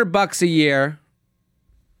 $200 a year.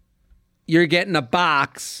 You're getting a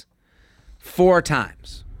box 4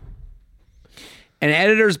 times. An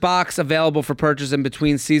editor's box available for purchase in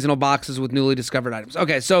between seasonal boxes with newly discovered items.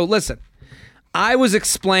 Okay, so listen. I was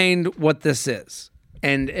explained what this is.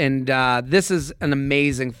 And this is an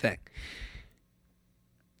amazing thing.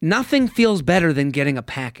 Nothing feels better than getting a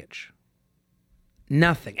package.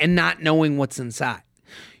 Nothing. And not knowing what's inside.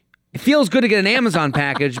 It feels good to get an Amazon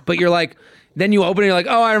package, but you're like, then you open it, you're like,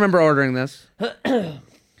 oh, I remember ordering this.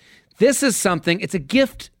 This is something, it's a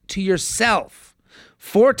gift to yourself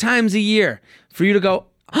 4 times a year for you to go,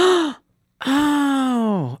 oh,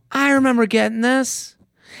 I remember getting this.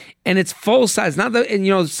 And it's full size. And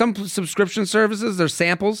you know, some subscription services, they're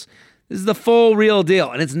samples. This is the full real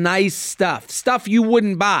deal. And it's nice stuff. Stuff you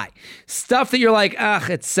wouldn't buy. Stuff that you're like,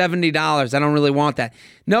 it's $70. I don't really want that.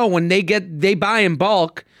 No, when they buy in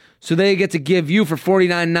bulk, so they get to give you for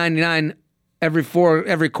 $49.99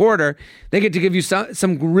 every quarter, they get to give you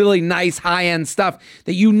some really nice high-end stuff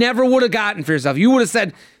that you never would have gotten for yourself. You would have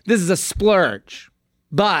said, this is a splurge.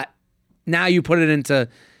 But now you put it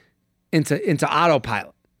into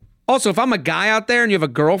autopilot. Also, if I'm a guy out there and you have a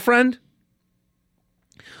girlfriend,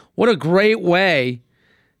 what a great way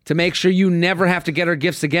to make sure you never have to get her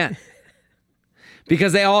gifts again.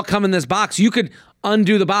 Because they all come in this box. You could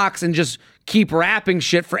undo the box and just keep wrapping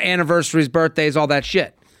shit for anniversaries, birthdays, all that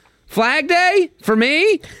shit. Flag Day for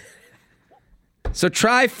me? So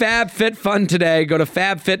try FabFitFun today. Go to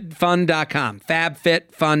FabFitFun.com.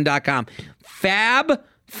 FabFitFun.com.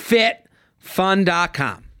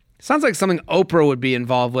 FabFitFun.com. Sounds like something Oprah would be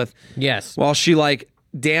involved with. Yes. While she like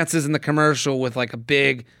dances in the commercial with like a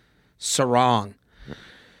big sarong.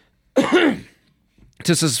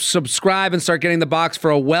 To subscribe and start getting the box for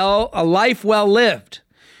a life well lived.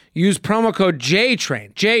 Use promo code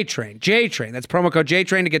JTRAIN. That's promo code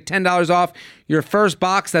JTRAIN to get $10 off your first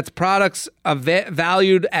box. That's products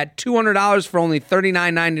valued at $200 for only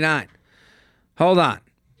 $39.99. Hold on.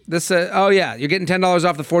 You're getting $10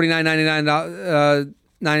 off the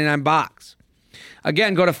 $49.99 box.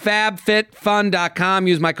 Again, go to FabFitFun.com.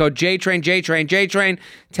 Use my code JTRAIN,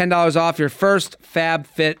 $10 off your first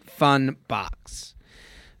FabFitFun box.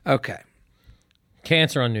 Okay.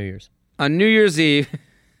 Cancer on New Year's. On New Year's Eve,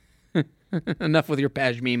 enough with your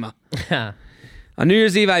pashmima. On New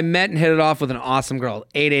Year's Eve, I met and hit it off with an awesome girl,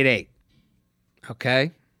 888.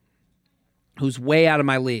 Okay? who's way out of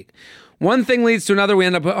my league. One thing leads to another. We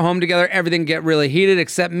end up at home together. Everything get really heated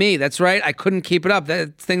except me. That's right. I couldn't keep it up.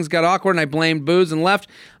 Things got awkward and I blamed booze and left.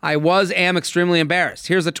 I am extremely embarrassed.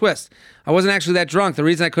 Here's the twist. I wasn't actually that drunk. The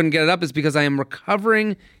reason I couldn't get it up is because I am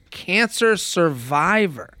recovering cancer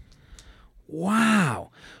survivor.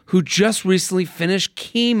 Wow. Who just recently finished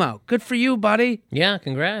chemo. Good for you, buddy. Yeah,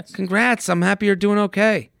 congrats. Congrats. I'm happy you're doing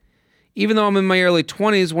okay. Even though I'm in my early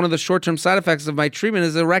 20s, one of the short-term side effects of my treatment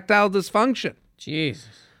is erectile dysfunction. Jesus.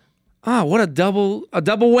 Oh, what a double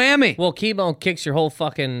whammy. Well, chemo kicks your whole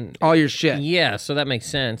fucking... all your shit. Yeah, so that makes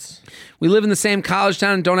sense. We live in the same college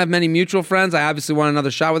town and don't have many mutual friends. I obviously want another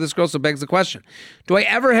shot with this girl, so begs the question. Do I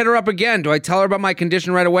ever hit her up again? Do I tell her about my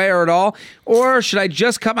condition right away or at all? Or should I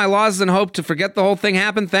just cut my losses and hope to forget the whole thing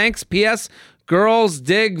happened? Thanks. P.S. Girls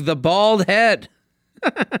dig the bald head.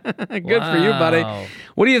 Good for you, buddy.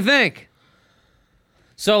 What do you think?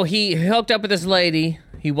 So he hooked up with this lady.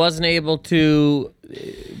 He wasn't able to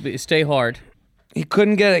stay hard. He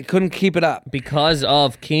couldn't get it, couldn't keep it up. Because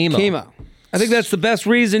of chemo. I think that's the best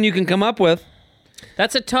reason you can come up with.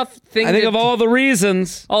 That's a tough thing. I think of all the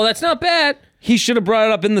reasons. Oh, that's not bad. He should have brought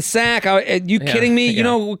it up in the sack. You kidding me? Yeah. You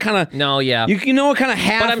know what kind of... No, yeah. You know what kind of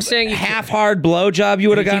half-hard blowjob you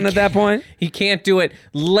would have gotten at that point? He can't do it.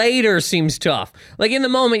 Later seems tough. Like in the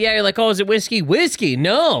moment, yeah, you're like, oh, is it whiskey? Whiskey.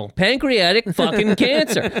 No. Pancreatic fucking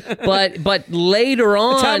cancer. But later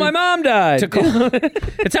on... It's how my mom died.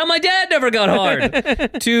 It's how my dad never got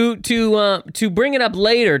hard. To bring it up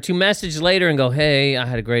later, to message later and go, hey, I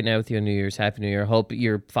had a great night with you on New Year's. Happy New Year. Hope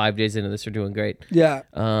you're 5 days into this are doing great. Yeah.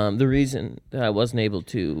 The reason that I wasn't able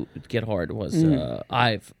to get hard was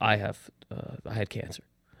I had cancer.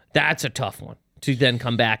 That's a tough one to then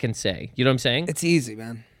come back and say. You know what I'm saying? It's easy,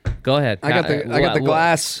 man. Go ahead. I got the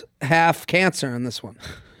glass half cancer in this one.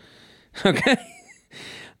 Okay.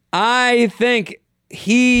 I think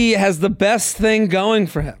he has the best thing going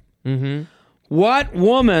for him. Mm-hmm. What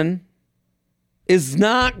woman is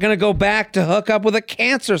not going to go back to hook up with a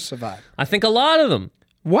cancer survivor? I think a lot of them.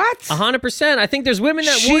 What? 100%. I think there's women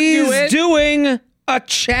that would do it. She's doing a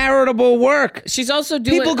charitable work. She's also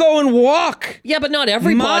doing... People go and walk. Yeah, but not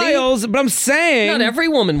everybody. Miles, but I'm saying... Not every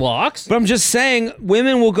woman walks. But I'm just saying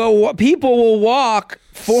women will go... People will walk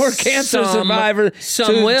for cancer survivors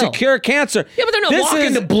to cure cancer. Yeah, but they're not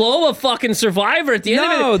walking to blow a fucking survivor at the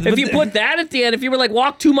end of it. If you put that at the end, if you were like,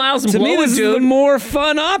 walk 2 miles and blow a dude... To me, this is the more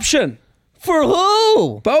fun option. For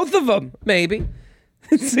who? Both of them. Maybe.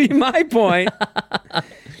 See, my point,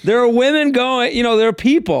 there are women going, there are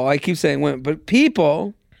people, I keep saying women, but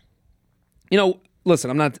people,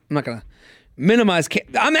 listen, I'm not going to minimize,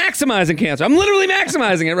 I'm maximizing cancer. I'm literally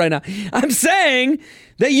maximizing it right now. I'm saying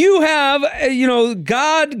that you have,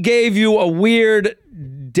 God gave you a weird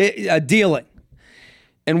dealing.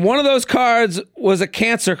 And one of those cards was a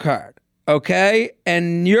cancer card. Okay,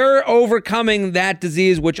 and you're overcoming that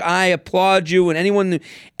disease, which I applaud you. And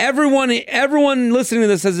everyone listening to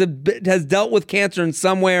this has dealt with cancer in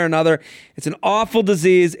some way or another. It's an awful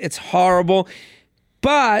disease. It's horrible.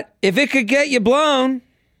 But if it could get you blown,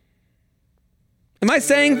 am I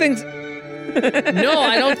saying things? No,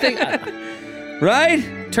 I don't think.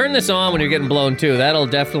 Right? Turn this on when you're getting blown too. That'll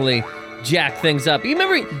definitely jack things up. You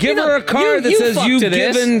remember? Give her a card that says you've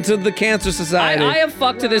given to the Cancer Society. I have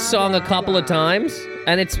fucked to this song a couple of times,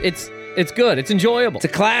 and it's good. It's enjoyable. It's a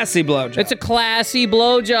classy blowjob. It's a classy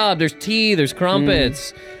blowjob. There's tea. There's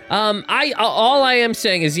crumpets. All I am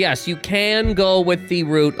saying is yes, you can go with the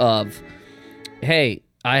route of, hey,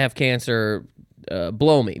 I have cancer.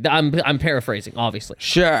 Blow me. I'm paraphrasing, obviously.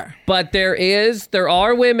 Sure. But there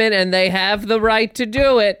are women, and they have the right to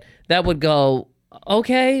do it, that would go,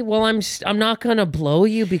 okay, well, I'm not gonna blow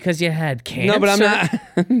you because you had cancer. No, but I'm not.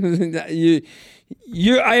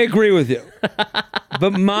 I agree with you.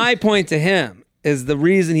 But my point to him is the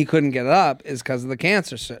reason he couldn't get it up is because of the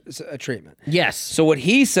cancer treatment. Yes. So what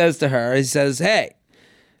he says to her, he says, hey,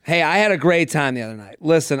 I had a great time the other night.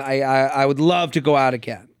 Listen, I would love to go out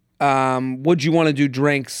again. Would you want to do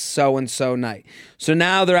drinks so-and-so night? So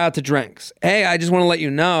now they're out to drinks. Hey, I just want to let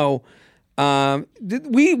you know,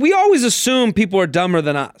 we always assume people are dumber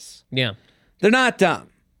than us. Yeah. They're not dumb.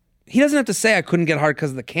 He doesn't have to say I couldn't get hard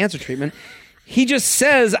because of the cancer treatment. He just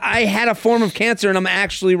says I had a form of cancer and I'm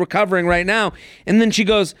actually recovering right now. And then she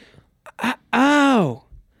goes, oh.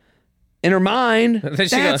 In her mind,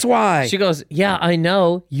 that's why. She goes, yeah, I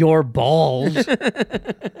know, you're bald.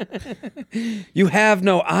 You have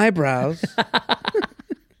no eyebrows.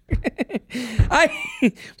 But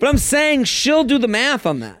I'm saying she'll do the math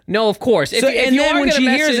on that. No, of course. When she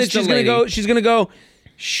hears it, she's gonna go.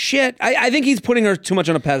 Shit, I think he's putting her too much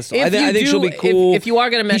on a pedestal. I think she'll be cool. If you are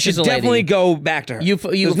going to message he should a lady, definitely go back to her. You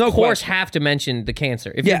There's of no course question. have to mention the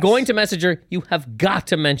cancer. If Yes. you're going to message her, you have got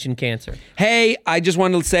to mention cancer. Hey, I just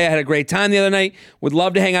wanted to say I had a great time the other night. Would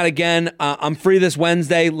love to hang out again. I'm free this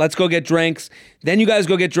Wednesday. Let's go get drinks. Then you guys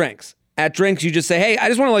go get drinks. At drinks, you just say, hey, I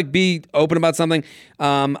just want to like be open about something.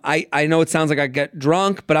 I know it sounds like I get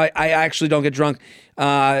drunk, but I actually don't get drunk.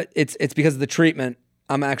 It's because of the treatment.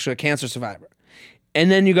 I'm actually a cancer survivor. And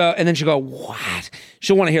then you go, and then she'll go, what?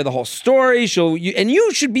 She'll want to hear the whole story. And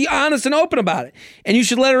you should be honest and open about it. And you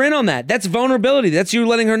should let her in on that. That's vulnerability. That's you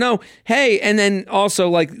letting her know, hey, and then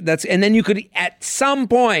also and then you could at some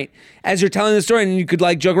point, as you're telling the story, and you could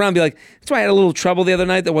like joke around and be like, that's why I had a little trouble the other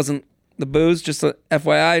night. That wasn't the booze, just a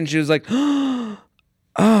FYI. And she was like, oh,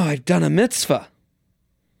 I've done a mitzvah.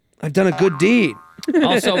 I've done a good deed.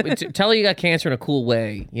 Also, tell her you got cancer in a cool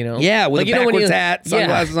way, you know? Yeah, with a backwards hat,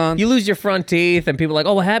 sunglasses on. You lose your front teeth, and people are like,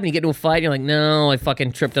 oh, what happened? You get into a fight, and you're like, no, I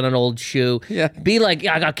fucking tripped on an old shoe. Yeah. Be like,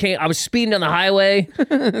 yeah, I was speeding down the highway,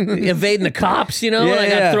 evading the cops, you know? Yeah, and I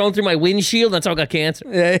got yeah. thrown through my windshield, that's how I got cancer.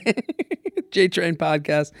 Yeah. JTrain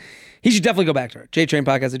Podcast. He should definitely go back to her.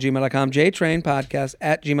 JTrainPodcast@gmail.com.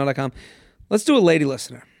 JTrainPodcast@gmail.com. Let's do a lady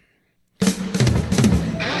listener.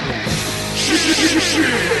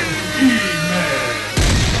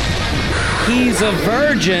 He's a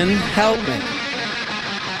virgin. Help me.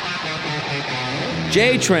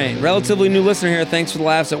 J-Train, relatively new listener here. Thanks for the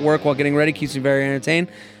laughs at work while getting ready. Keeps me very entertained.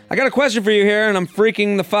 I got a question for you here, and I'm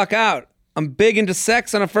freaking the fuck out. I'm big into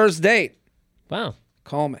sex on a first date. Wow.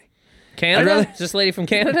 Call me. Canada? Is this lady from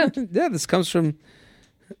Canada? Yeah, this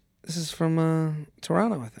is from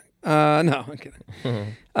Toronto, I think. No, I'm kidding.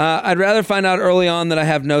 I'd rather find out early on that I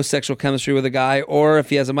have no sexual chemistry with a guy, or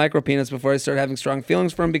if he has a micro penis before I start having strong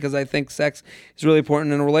feelings for him, because I think sex is really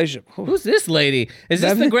important in a relationship. Who's this lady? Is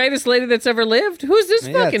this the greatest lady that's ever lived? Who's this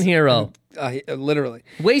fucking hero? Literally.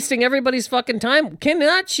 Wasting everybody's fucking time.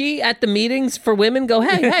 Cannot she, at the meetings for women, go,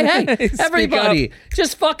 hey, everybody,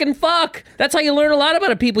 just fucking fuck. That's how you learn a lot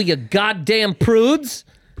about it, people, you goddamn prudes.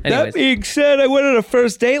 Anyways. That being said, I went on a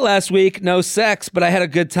first date last week. No sex, but I had a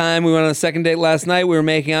good time. We went on a second date last night. We were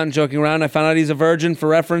making out and joking around. I found out he's a virgin. For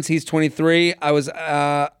reference, he's 23. I was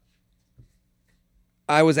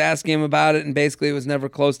asking him about it, and basically it was never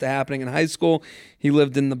close to happening in high school. He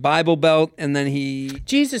lived in the Bible Belt, and then he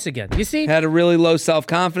Jesus again. You see? had a really low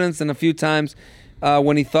self-confidence, and a few times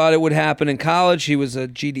when he thought it would happen in college, he was a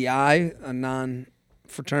GDI, a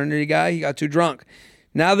non-fraternity guy. He got too drunk.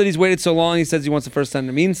 Now that he's waited so long, he says he wants the first time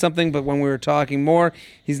to mean something, but when we were talking more,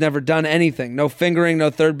 he's never done anything. No fingering, no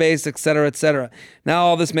third base, etc., etc. Now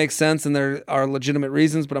all this makes sense, and there are legitimate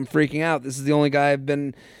reasons, but I'm freaking out. This is the only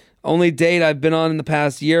date I've been on in the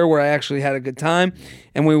past year where I actually had a good time,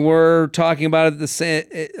 and we were talking about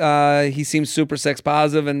it. He seems super sex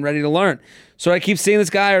positive and ready to learn. So do I keep seeing this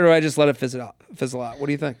guy, or do I just let it fizzle out? What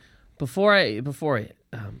do you think? Before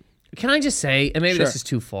can I just say, and maybe Sure. this is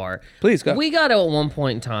too far. Please go. We got to, at one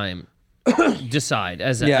point in time, decide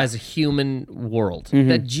as a human world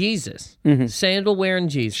that Jesus, sandal wearing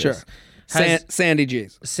Jesus, Sure. Sandy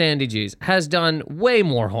G's. Sandy G's, has done way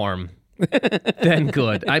more harm than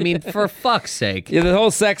good. I mean, for fuck's sake. Yeah, the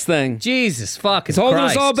whole sex thing. Jesus fucking It's holding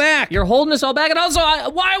Christ. us all back. You're holding us all back. And also,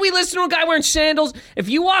 why are we listening to a guy wearing sandals? If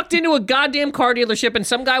you walked into a goddamn car dealership and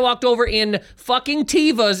some guy walked over in fucking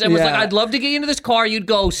Tevas and was like, I'd love to get you into this car, you'd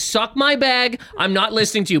go, suck my bag, I'm not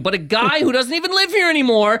listening to you. But a guy who doesn't even live here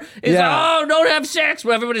anymore is like, oh, don't have sex.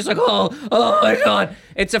 Where everybody's like, oh my God.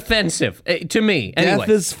 It's offensive to me. Anyway. Death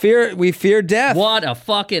is fear. We fear death. What a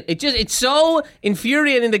fucking... It's so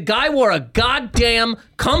infuriating. The guy wore a goddamn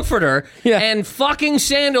comforter and fucking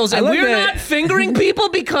sandals, and we're not fingering people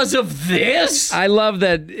because of this? I love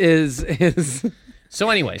that his So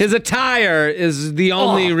anyways. his attire is the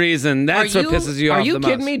only reason. That's what pisses you off the most. Are you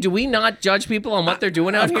kidding me? Do we not judge people on what they're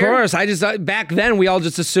doing out here? Of course. I just... back then, we all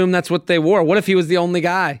just assumed that's what they wore. What if he was the only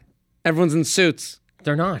guy? Everyone's in suits.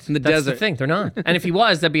 They're not. In the That's desert. the thing. They're not. And if he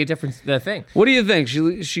was, that'd be a different thing. What do you think?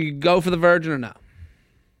 She go for the virgin or no?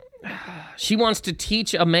 She wants to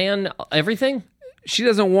teach a man everything? She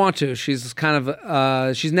doesn't want to. She's kind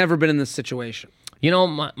of... she's never been in this situation. You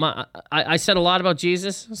know, I said a lot about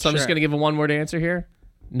Jesus, so I'm just going to give a one-word answer here.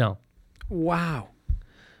 No. Wow.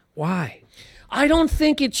 Why? I don't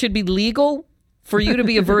think it should be legal for you to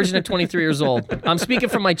be a virgin at 23 years old. I'm speaking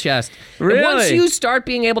from my chest. Really? And once you start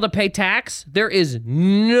being able to pay tax, there is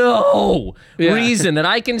no reason that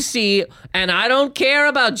I can see, and I don't care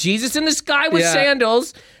about Jesus in the sky with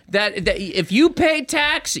sandals, that if you pay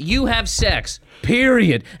tax, you have sex.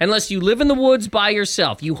 Period. Unless you live in the woods by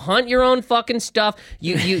yourself. You hunt your own fucking stuff.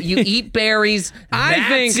 You eat berries.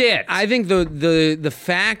 That's it. I think the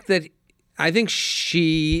fact that I think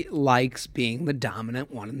she likes being the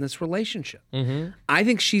dominant one in this relationship. Mm-hmm. I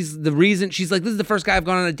think she's the reason. She's like, this is the first guy I've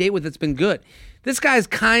gone on a date with that's been good. This guy's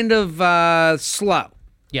kind of slow.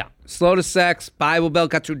 Yeah. Slow to sex, Bible Belt,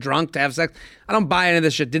 got too drunk to have sex. I don't buy any of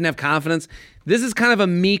this shit. Didn't have confidence. This is kind of a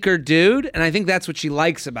meeker dude, and I think that's what she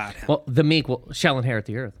likes about him. Well, the meek shall inherit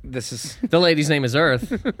the earth. This is The lady's name is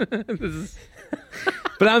Earth.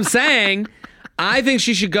 But I'm saying, I think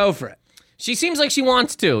she should go for it. She seems like she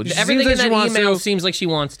wants to. She Everything seems like in she that wants email to. seems like she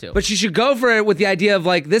wants to. But she should go for it with the idea of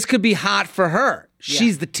like, this could be hot for her.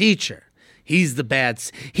 She's the teacher. He's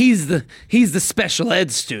the he's the special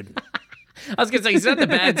ed student. I was gonna say he's not the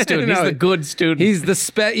bad student. He's the good student. He's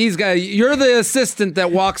the you're the assistant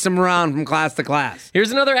that walks him around from class to class.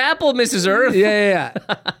 Here's another apple, Mrs. Earth. Yeah.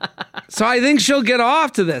 So I think she'll get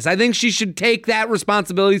off to this. I think she should take that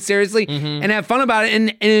responsibility seriously and have fun about it and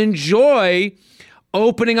enjoy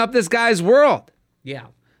opening up this guy's world. Yeah.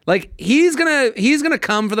 Like he's gonna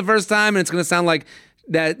come for the first time and it's gonna sound like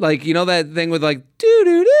that, like, you know, that thing with like doo doo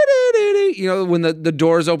doo doo doo doo, you know, when the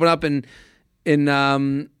doors open up in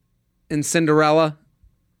Cinderella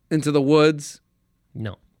into the woods.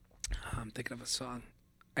 No. I'm thinking of a song.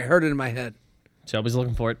 I heard it in my head. Shelby's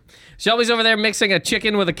looking for it. Shelby's over there mixing a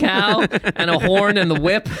chicken with a cow and a horn and the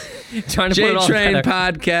whip, trying to put it all together.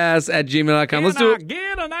 JTrainPodcast@gmail.com. Let's do it.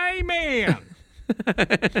 Get an amen.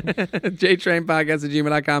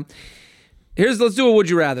 JTrainPodcast@gmail.com. Let's do a Would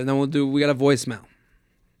You Rather, and then we got a voicemail.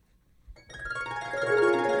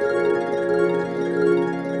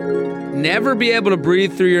 Never be able to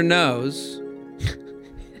breathe through your nose,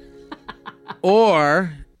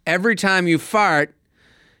 or every time you fart,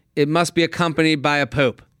 it must be accompanied by a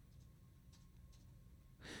poop.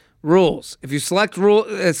 Rules. If you select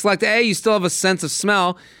A, you still have a sense of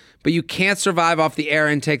smell, but you can't survive off the air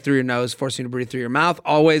intake through your nose, forcing you to breathe through your mouth.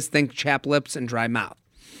 Always think chapped lips and dry mouth.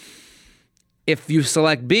 If you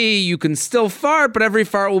select B, you can still fart, but every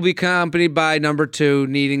fart will be accompanied by number 2.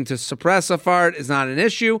 Needing to suppress a fart is not an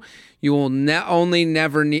issue. You will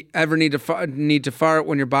never need to fart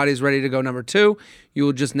when your body is ready to go number 2. You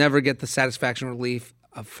will just never get the satisfaction or relief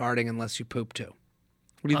of farting unless you poop too.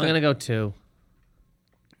 What do you think? I'm going to go 2.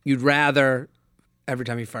 You'd rather every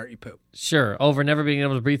time you fart, you poop. Sure. Over never being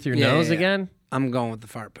able to breathe through your nose again? I'm going with the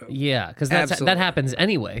fart poop. Yeah, because that happens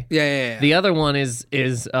anyway. Yeah. The other one is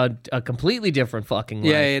a completely different fucking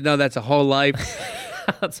life. Yeah, no, that's a whole life.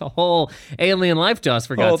 That's a whole alien life to us,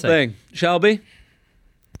 for God's sake. Whole thing. Shelby?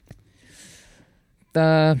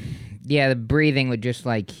 The breathing would just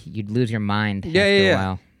like, you'd lose your mind after a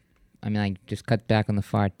while. I mean, like, just cut back on the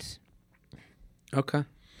farts. Okay.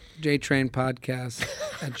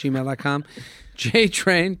 JTrainPodcast@gmail.com.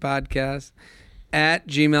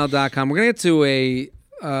 JTrainPodcast@gmail.com. We're going to get to a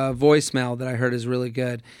voicemail that I heard is really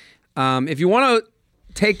good. If you want to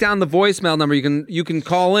take down the voicemail number, you can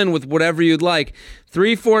call in with whatever you'd like.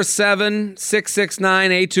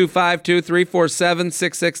 347-669-8252.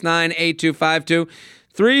 347-669-8252.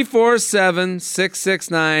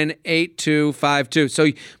 347-669-8252. So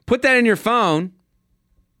you put that in your phone.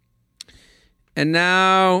 And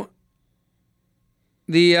now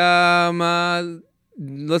let's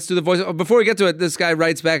do the voice. Before we get to it, this guy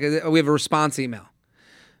writes back. We have a response email.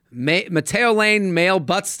 Mateo Lane male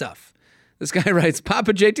butt stuff. This guy writes,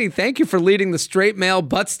 Papa JT, thank you for leading the straight male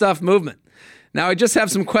butt stuff movement. Now, I just have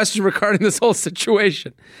some questions regarding this whole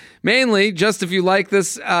situation. Mainly, just if you like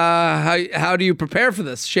this, how do you prepare for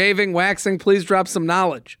this? Shaving, waxing, please drop some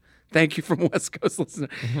knowledge. Thank you from West Coast listener.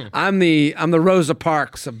 Mm-hmm. I'm the Rosa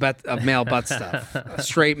Parks of male butt stuff,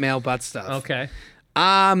 straight male butt stuff. Okay.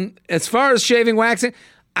 As far as shaving, waxing,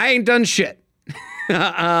 I ain't done shit.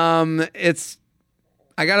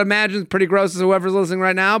 I gotta imagine it's pretty gross as whoever's listening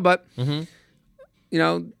right now, but you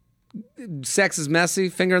know, sex is messy.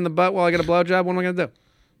 Finger in the butt while I get a blowjob. What am I gonna do?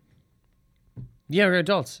 Yeah, we're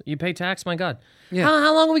adults. You pay tax, my God. Yeah.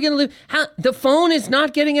 How long are we gonna live? The phone is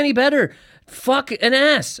not getting any better. Fuck an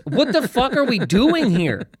ass. What the fuck are we doing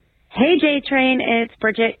here? Hey, J-Train, it's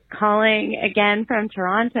Bridget calling again from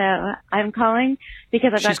Toronto. I'm calling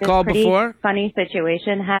because I've got this pretty funny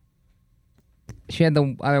situation. She had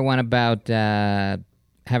the other one about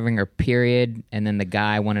having her period, and then the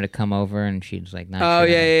guy wanted to come over, and she's like, not Oh,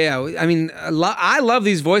 sure. yeah. I mean, I love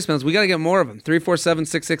these voicemails. We got to get more of them.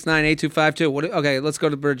 347-669-8252. Okay, let's go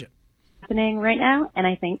to Bridget. Happening right now, and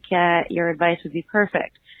I think your advice would be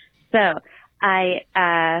perfect. So I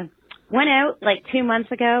went out like 2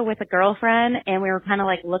 months ago with a girlfriend, and we were kind of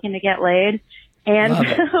like looking to get laid. And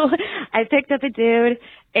so I picked up a dude,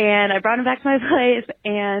 and I brought him back to my place,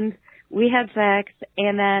 and we had sex,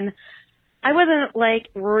 and then I wasn't like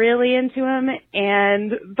really into him,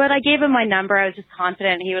 but I gave him my number. I was just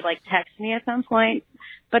confident he would like text me at some point,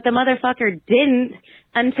 but the motherfucker didn't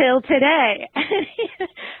until today.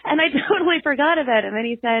 And I totally forgot about him. And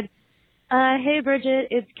he said, hey Bridget,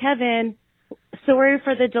 it's Kevin. Sorry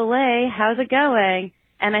for the delay. How's it going?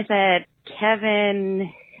 And I said,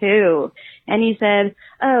 Kevin who? And he said,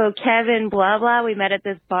 oh, Kevin blah blah. We met at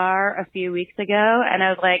this bar a few weeks ago. And I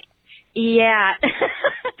was like, yeah,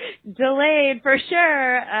 delayed for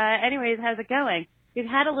sure. Anyways, how's it going? We've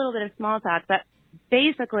had a little bit of small talk, but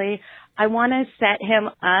basically I want to set him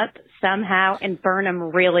up somehow and burn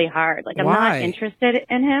him really hard. Like I'm not interested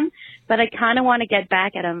in him, but I kind of want to get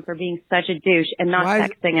back at him for being such a douche and not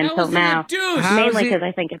texting until now. Mainly because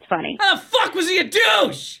I think it's funny. How the fuck was he a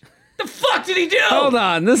douche? The fuck did he do? Hold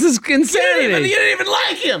on, this is insanity. You didn't even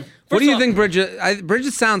like him. What do you think, Bridget?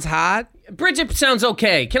 Bridget sounds hot. Bridget sounds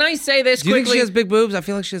okay. Can I say this quickly? Do you think she has big boobs? I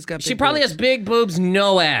feel like she's got big boobs. She probably has big boobs,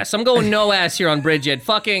 no ass. I'm going no ass here on Bridget.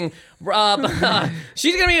 Fucking, she got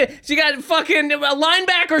fucking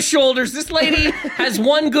linebacker shoulders. This lady has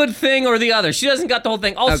one good thing or the other. She doesn't got the whole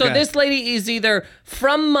thing. Also, This lady is either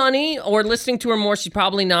from money or listening to her more. She's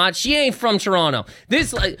probably not. She ain't from Toronto.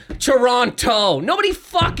 Toronto. Nobody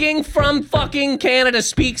fucking from fucking Canada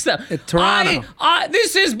speaks that. Toronto.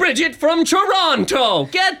 This is Bridget from Toronto.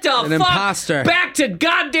 Get the fuck imposter. Back to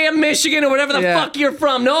goddamn Michigan or whatever the fuck you're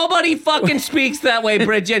from. Nobody fucking speaks that way,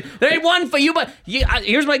 Bridget. There ain't one for you, but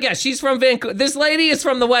here's my guess. She's from Vancouver. This lady is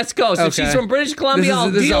from the West Coast. If she's from British Columbia,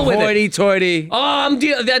 I'll deal with it. Hoity-toity. Oh,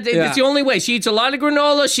 it's the only way. She eats a lot of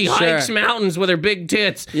granola. She hikes mountains with her big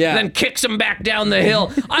tits. Yeah. Then kicks them back down the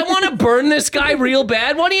hill. I want to burn this guy real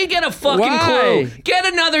bad. Why don't you get a fucking clue? Get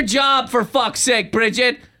another job for fuck's sake,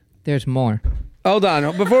 Bridget. There's more. Hold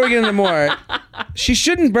on. Before we get into more, she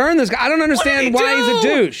shouldn't burn this guy. I don't understand why he's a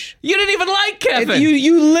douche. You didn't even like Kevin.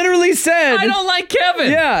 You literally said... I don't like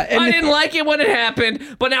Kevin. Yeah. I didn't like it when it happened,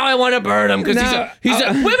 but now I want to burn him because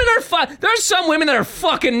women are fun. There's some women that are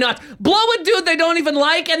fucking nuts. Blow a dude they don't even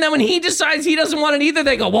like, and then when he decides he doesn't want it either,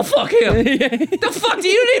 they go, well, fuck him. The fuck? You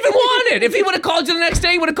didn't even want it. If he would have called you the next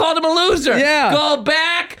day, he would have called him a loser. Yeah. Go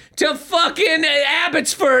back to fucking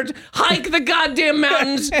Abbotsford, hike the goddamn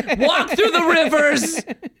mountains, walk through the rivers.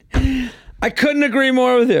 I couldn't agree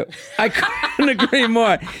more with you. I couldn't agree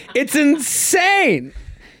more. It's insane.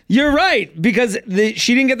 You're right, because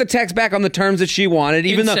she didn't get the text back on the terms that she wanted,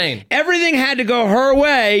 even though everything had to go her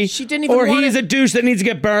way, she didn't even he's a douche that needs to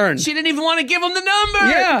get burned. She didn't even want to give him the number.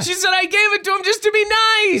 Yeah. She said, I gave it to him just to be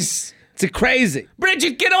nice. It's crazy.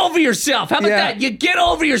 Bridget, get over yourself. How about that? You get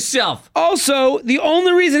over yourself. Also, the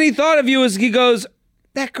only reason he thought of you is he goes,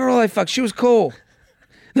 that girl I fucked, she was cool.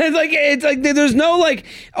 It's like there's no like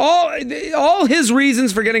all his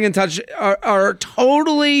reasons for getting in touch are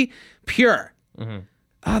totally pure. Mm-hmm.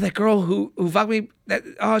 Oh, that girl who fucked me.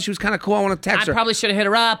 She was kind of cool. I want to text her. I probably should have hit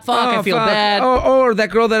her up. I feel bad. Or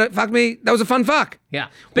that girl that fucked me. That was a fun fuck. Yeah,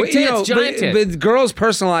 big tits, giant tits. But girls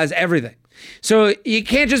personalize everything, so you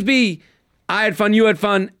can't just be. I had fun. You had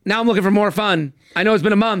fun. Now I'm looking for more fun. I know it's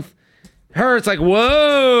been a month. Her, it's like,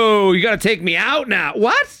 whoa, you got to take me out now.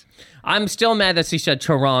 What? I'm still mad that she said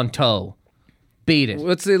Toronto. Beat it.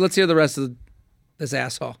 Let's hear the rest of this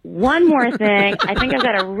asshole. One more thing. I think I've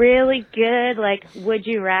got a really good, would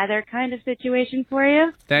you rather kind of situation for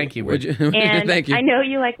you. Thank you. And thank you. I know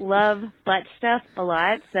you love butt stuff a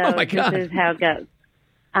lot, so this is how it goes.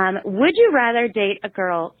 Would you rather date a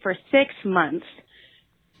girl for 6 months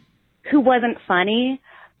who wasn't funny,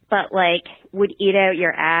 but would eat out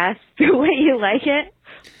your ass the way you like it?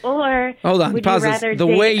 Or hold on, pause this. The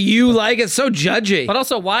way you like it, so judgy. But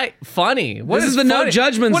also, why funny? This is the no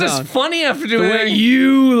judgment zone. What does funny have to do with the way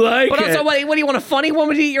you like it? But also, what do you want a funny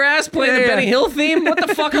woman to eat your ass playing the Benny Hill theme? What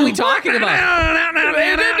the fuck are we talking about?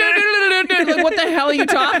 What the hell are you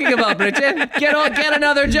talking about, Bridget? Get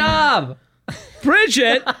another job.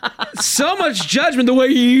 Bridget, so much judgment the way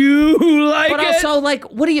you like it. But also,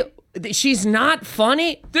 what do you... She's not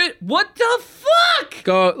funny? Dude, what the fuck?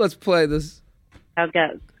 Go, let's play this. How it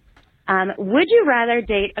goes. Would you rather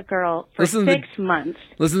date a girl for 6 months?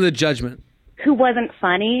 Listen to the judgment. Who wasn't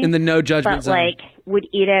funny. In the no judgment zone. Would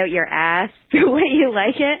eat out your ass the way you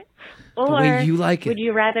like it? Or the way you like it. Would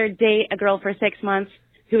you rather date a girl for 6 months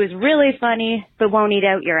who is really funny but won't eat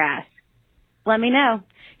out your ass? Let me know.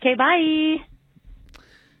 Okay, bye.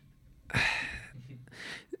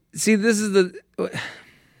 See, this is the...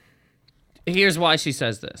 Here's why she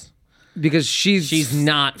says this. Because she's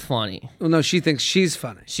not funny. Well, no, she thinks she's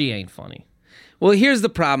funny. She ain't funny. Well, here's the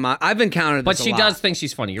problem. I've encountered this But she a lot. does think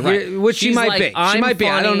she's funny. You're right. Which she might be. She might be.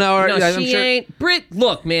 I don't know her. No, I'm she sure. ain't. Brit,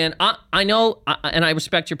 look, man. I know, and I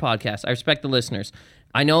respect your podcast. I respect the listeners.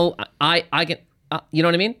 I know. I can. You know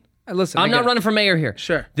what I mean? Listen, I'm not running for mayor here.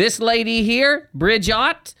 Sure. This lady here,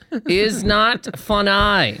 Bridget, is not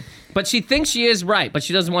funny. But she thinks she is right, but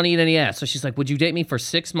she doesn't want to eat any ass. So she's like, would you date me for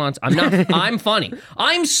 6 months? I'm not, I'm funny.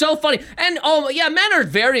 I'm so funny. And oh yeah, men are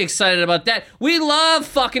very excited about that. We love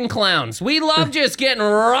fucking clowns. We love just getting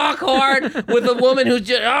rock hard with a woman who's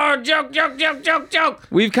just, joke.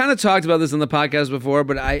 We've kind of talked about this on the podcast before,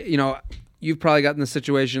 but you've probably gotten in this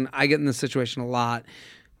situation. I get in this situation a lot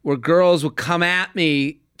where girls will come at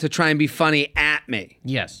me to try and be funny at me.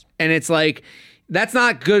 Yes. And it's like, that's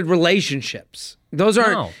not good relationships. Those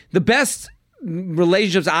aren't the best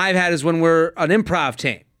relationships I've had is when we're an improv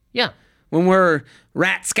team. Yeah. When we're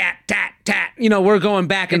rat, scat, tat, tat, we're going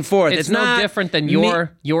back and forth. It's no different than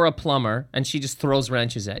you're a plumber and she just throws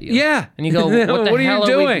wrenches at you. Yeah. And you go, what the hell are you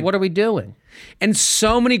doing? What are we doing? And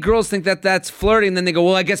so many girls think that that's flirting, and then they go,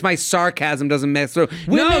 well, I guess my sarcasm doesn't mess through.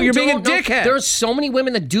 No, you're being a dickhead. There's so many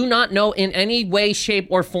women that do not know in any way, shape,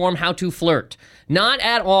 or form how to flirt. Not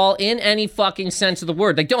at all in any fucking sense of the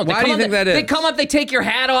word. They don't. Why do you think that is? They come up, they take your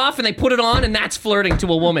hat off, and they put it on, and that's flirting to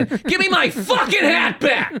a woman. Give me my fucking hat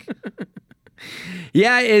back!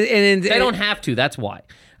 Yeah, and they don't have to. That's why.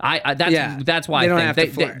 That's why they don't I have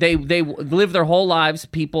think to flirt. they live their whole lives.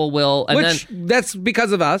 People will, and that's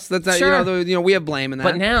because of us. That's not, sure. We have blame in that.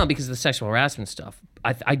 But now, because of the sexual harassment stuff,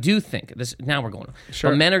 I do think this. Now we're going. Sure.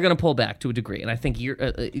 But men are going to pull back to a degree, and I think you're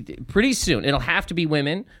pretty soon. It'll have to be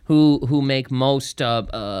women who make most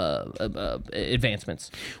advancements.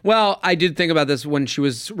 Well, I did think about this when she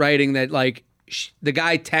was writing that. Like the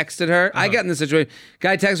guy texted her. I got in this situation.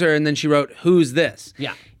 Guy texted her, and then she wrote, "Who's this?"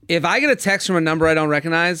 Yeah. If I get a text from a number I don't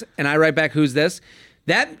recognize and I write back, "Who's this?"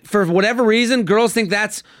 That, for whatever reason, girls think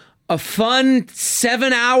that's a fun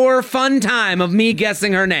 7-hour fun time of me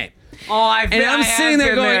guessing her name. Oh, I'm sitting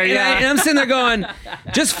there going,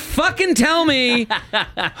 just fucking tell me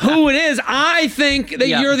who it is. I think that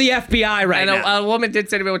you're the FBI right now. And a woman did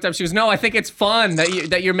say to me one time, she goes, no, I think it's fun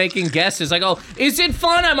that you're making guesses. I go, is it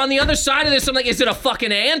fun? I'm on the other side of this. I'm like, is it a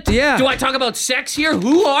fucking ant? Yeah. Do I talk about sex here?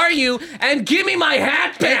 Who are you? And give me my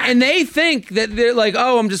hat back. And they think that they're like,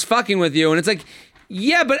 oh, I'm just fucking with you. And it's like,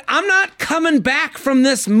 yeah, but I'm not coming back from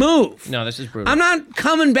this move. No, this is brutal. I'm not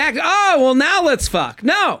coming back. Oh, well, now let's fuck.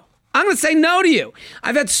 No. I'm going to say no to you.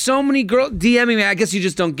 I've had so many girls DMing me. I guess you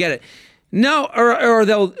just don't get it. No, or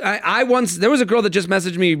they'll. I once, there was a girl that just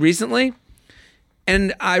messaged me recently,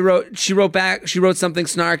 and she wrote back, she wrote something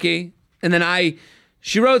snarky, and then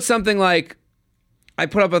she wrote something like, I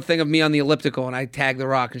put up a thing of me on the elliptical, and I tagged The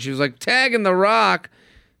Rock, and she was like, tagging The Rock,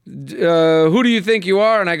 who do you think you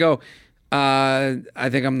are? And I go, I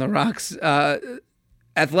think I'm The Rock's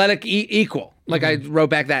athletic equal. Like I wrote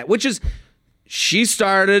back that, which is, she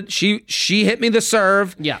started, she hit me the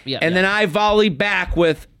serve. And then I volleyed back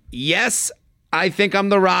with, yes, I think I'm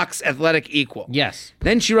The Rock's athletic equal. Yes.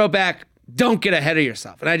 Then she wrote back, don't get ahead of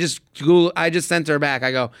yourself. And I just sent her back.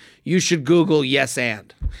 I go, you should Google yes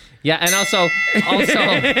and. Yeah, and also,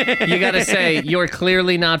 you got to say, you're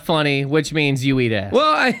clearly not funny, which means you eat ass.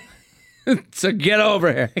 Well, so get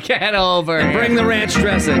over here. Get over here. Bring the ranch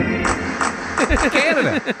dressing.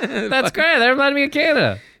 Canada. That's great. That reminded me of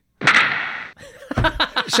Canada.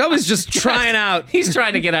 Shelby's just trying out. He's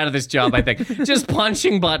trying to get out of this job, I think. Just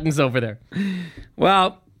punching buttons over there.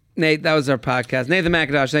 Well, Nate, that was our podcast. Nathan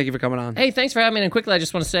McIntosh, thank you for coming on. Hey, thanks for having me. And quickly, I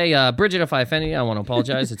just want to say, Bridget, if I offended you, I want to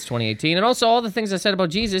apologize. It's 2018. And also, all the things I said about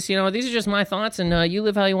Jesus, these are just my thoughts, and you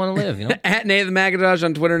live how you want to live, At Nathan McIntosh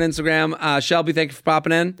on Twitter and Instagram. Shelby, thank you for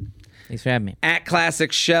popping in. Thanks for having me. At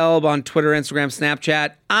Classic Shelb on Twitter, Instagram,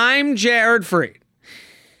 Snapchat. I'm Jared Freed.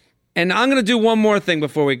 And I'm going to do one more thing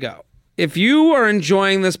before we go. If you are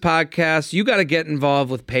enjoying this podcast, you got to get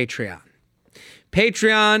involved with Patreon.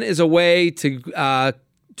 Patreon is a way to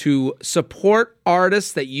support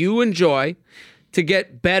artists that you enjoy to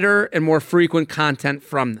get better and more frequent content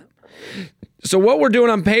from them. So what we're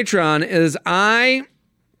doing on Patreon is I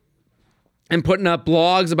am putting up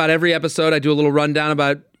blogs about every episode. I do a little rundown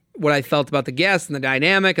about what I felt about the guests and the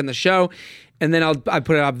dynamic and the show. And then I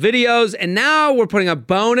put up videos, and now we're putting up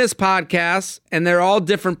bonus podcasts, and they're all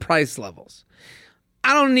different price levels.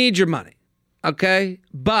 I don't need your money, okay?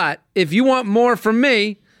 But if you want more from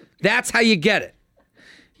me, that's how you get it.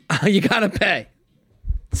 You got to pay.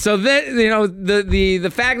 So that, the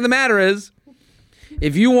fact of the matter is,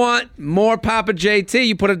 if you want more Papa JT,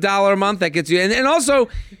 you put $1 a month. That gets you, and also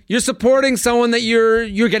you're supporting someone that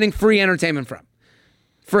you're getting free entertainment from.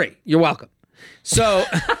 Free. You're welcome. So,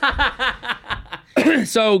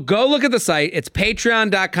 so go look at the site. It's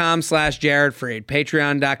patreon.com/Jared Freid.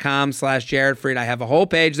 Patreon.com/Jared Freid. I have a whole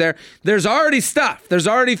page there. There's already stuff. There's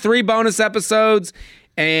already 3 bonus episodes,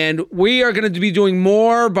 and we are going to be doing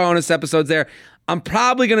more bonus episodes there. I'm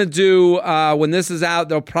probably going to do, when this is out,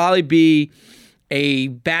 there'll probably be a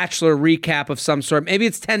Bachelor recap of some sort. Maybe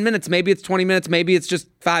it's 10 minutes, maybe it's 20 minutes, maybe it's just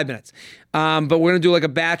 5 minutes. But we're going to do like a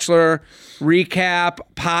Bachelor recap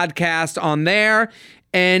podcast on there.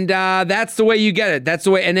 And that's the way you get it. That's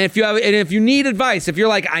the way. And if you need advice, if you're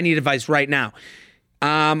like, I need advice right now.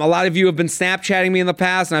 A lot of you have been Snapchatting me in the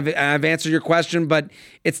past, and I've answered your question, but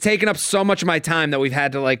it's taken up so much of my time that we've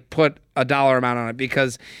had to like put a dollar amount on it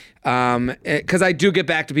because I do get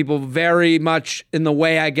back to people very much in the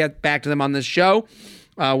way I get back to them on this show.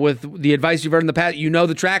 With the advice you've heard in the past,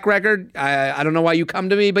 the track record. I don't know why you come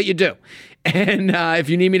to me, but you do. And if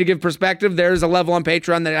you need me to give perspective, there's a level on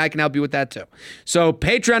Patreon that I can help you with that too. So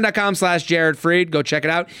patreon.com/Jared Freid. Go check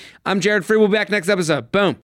it out. I'm Jared Freid. We'll be back next episode. Boom.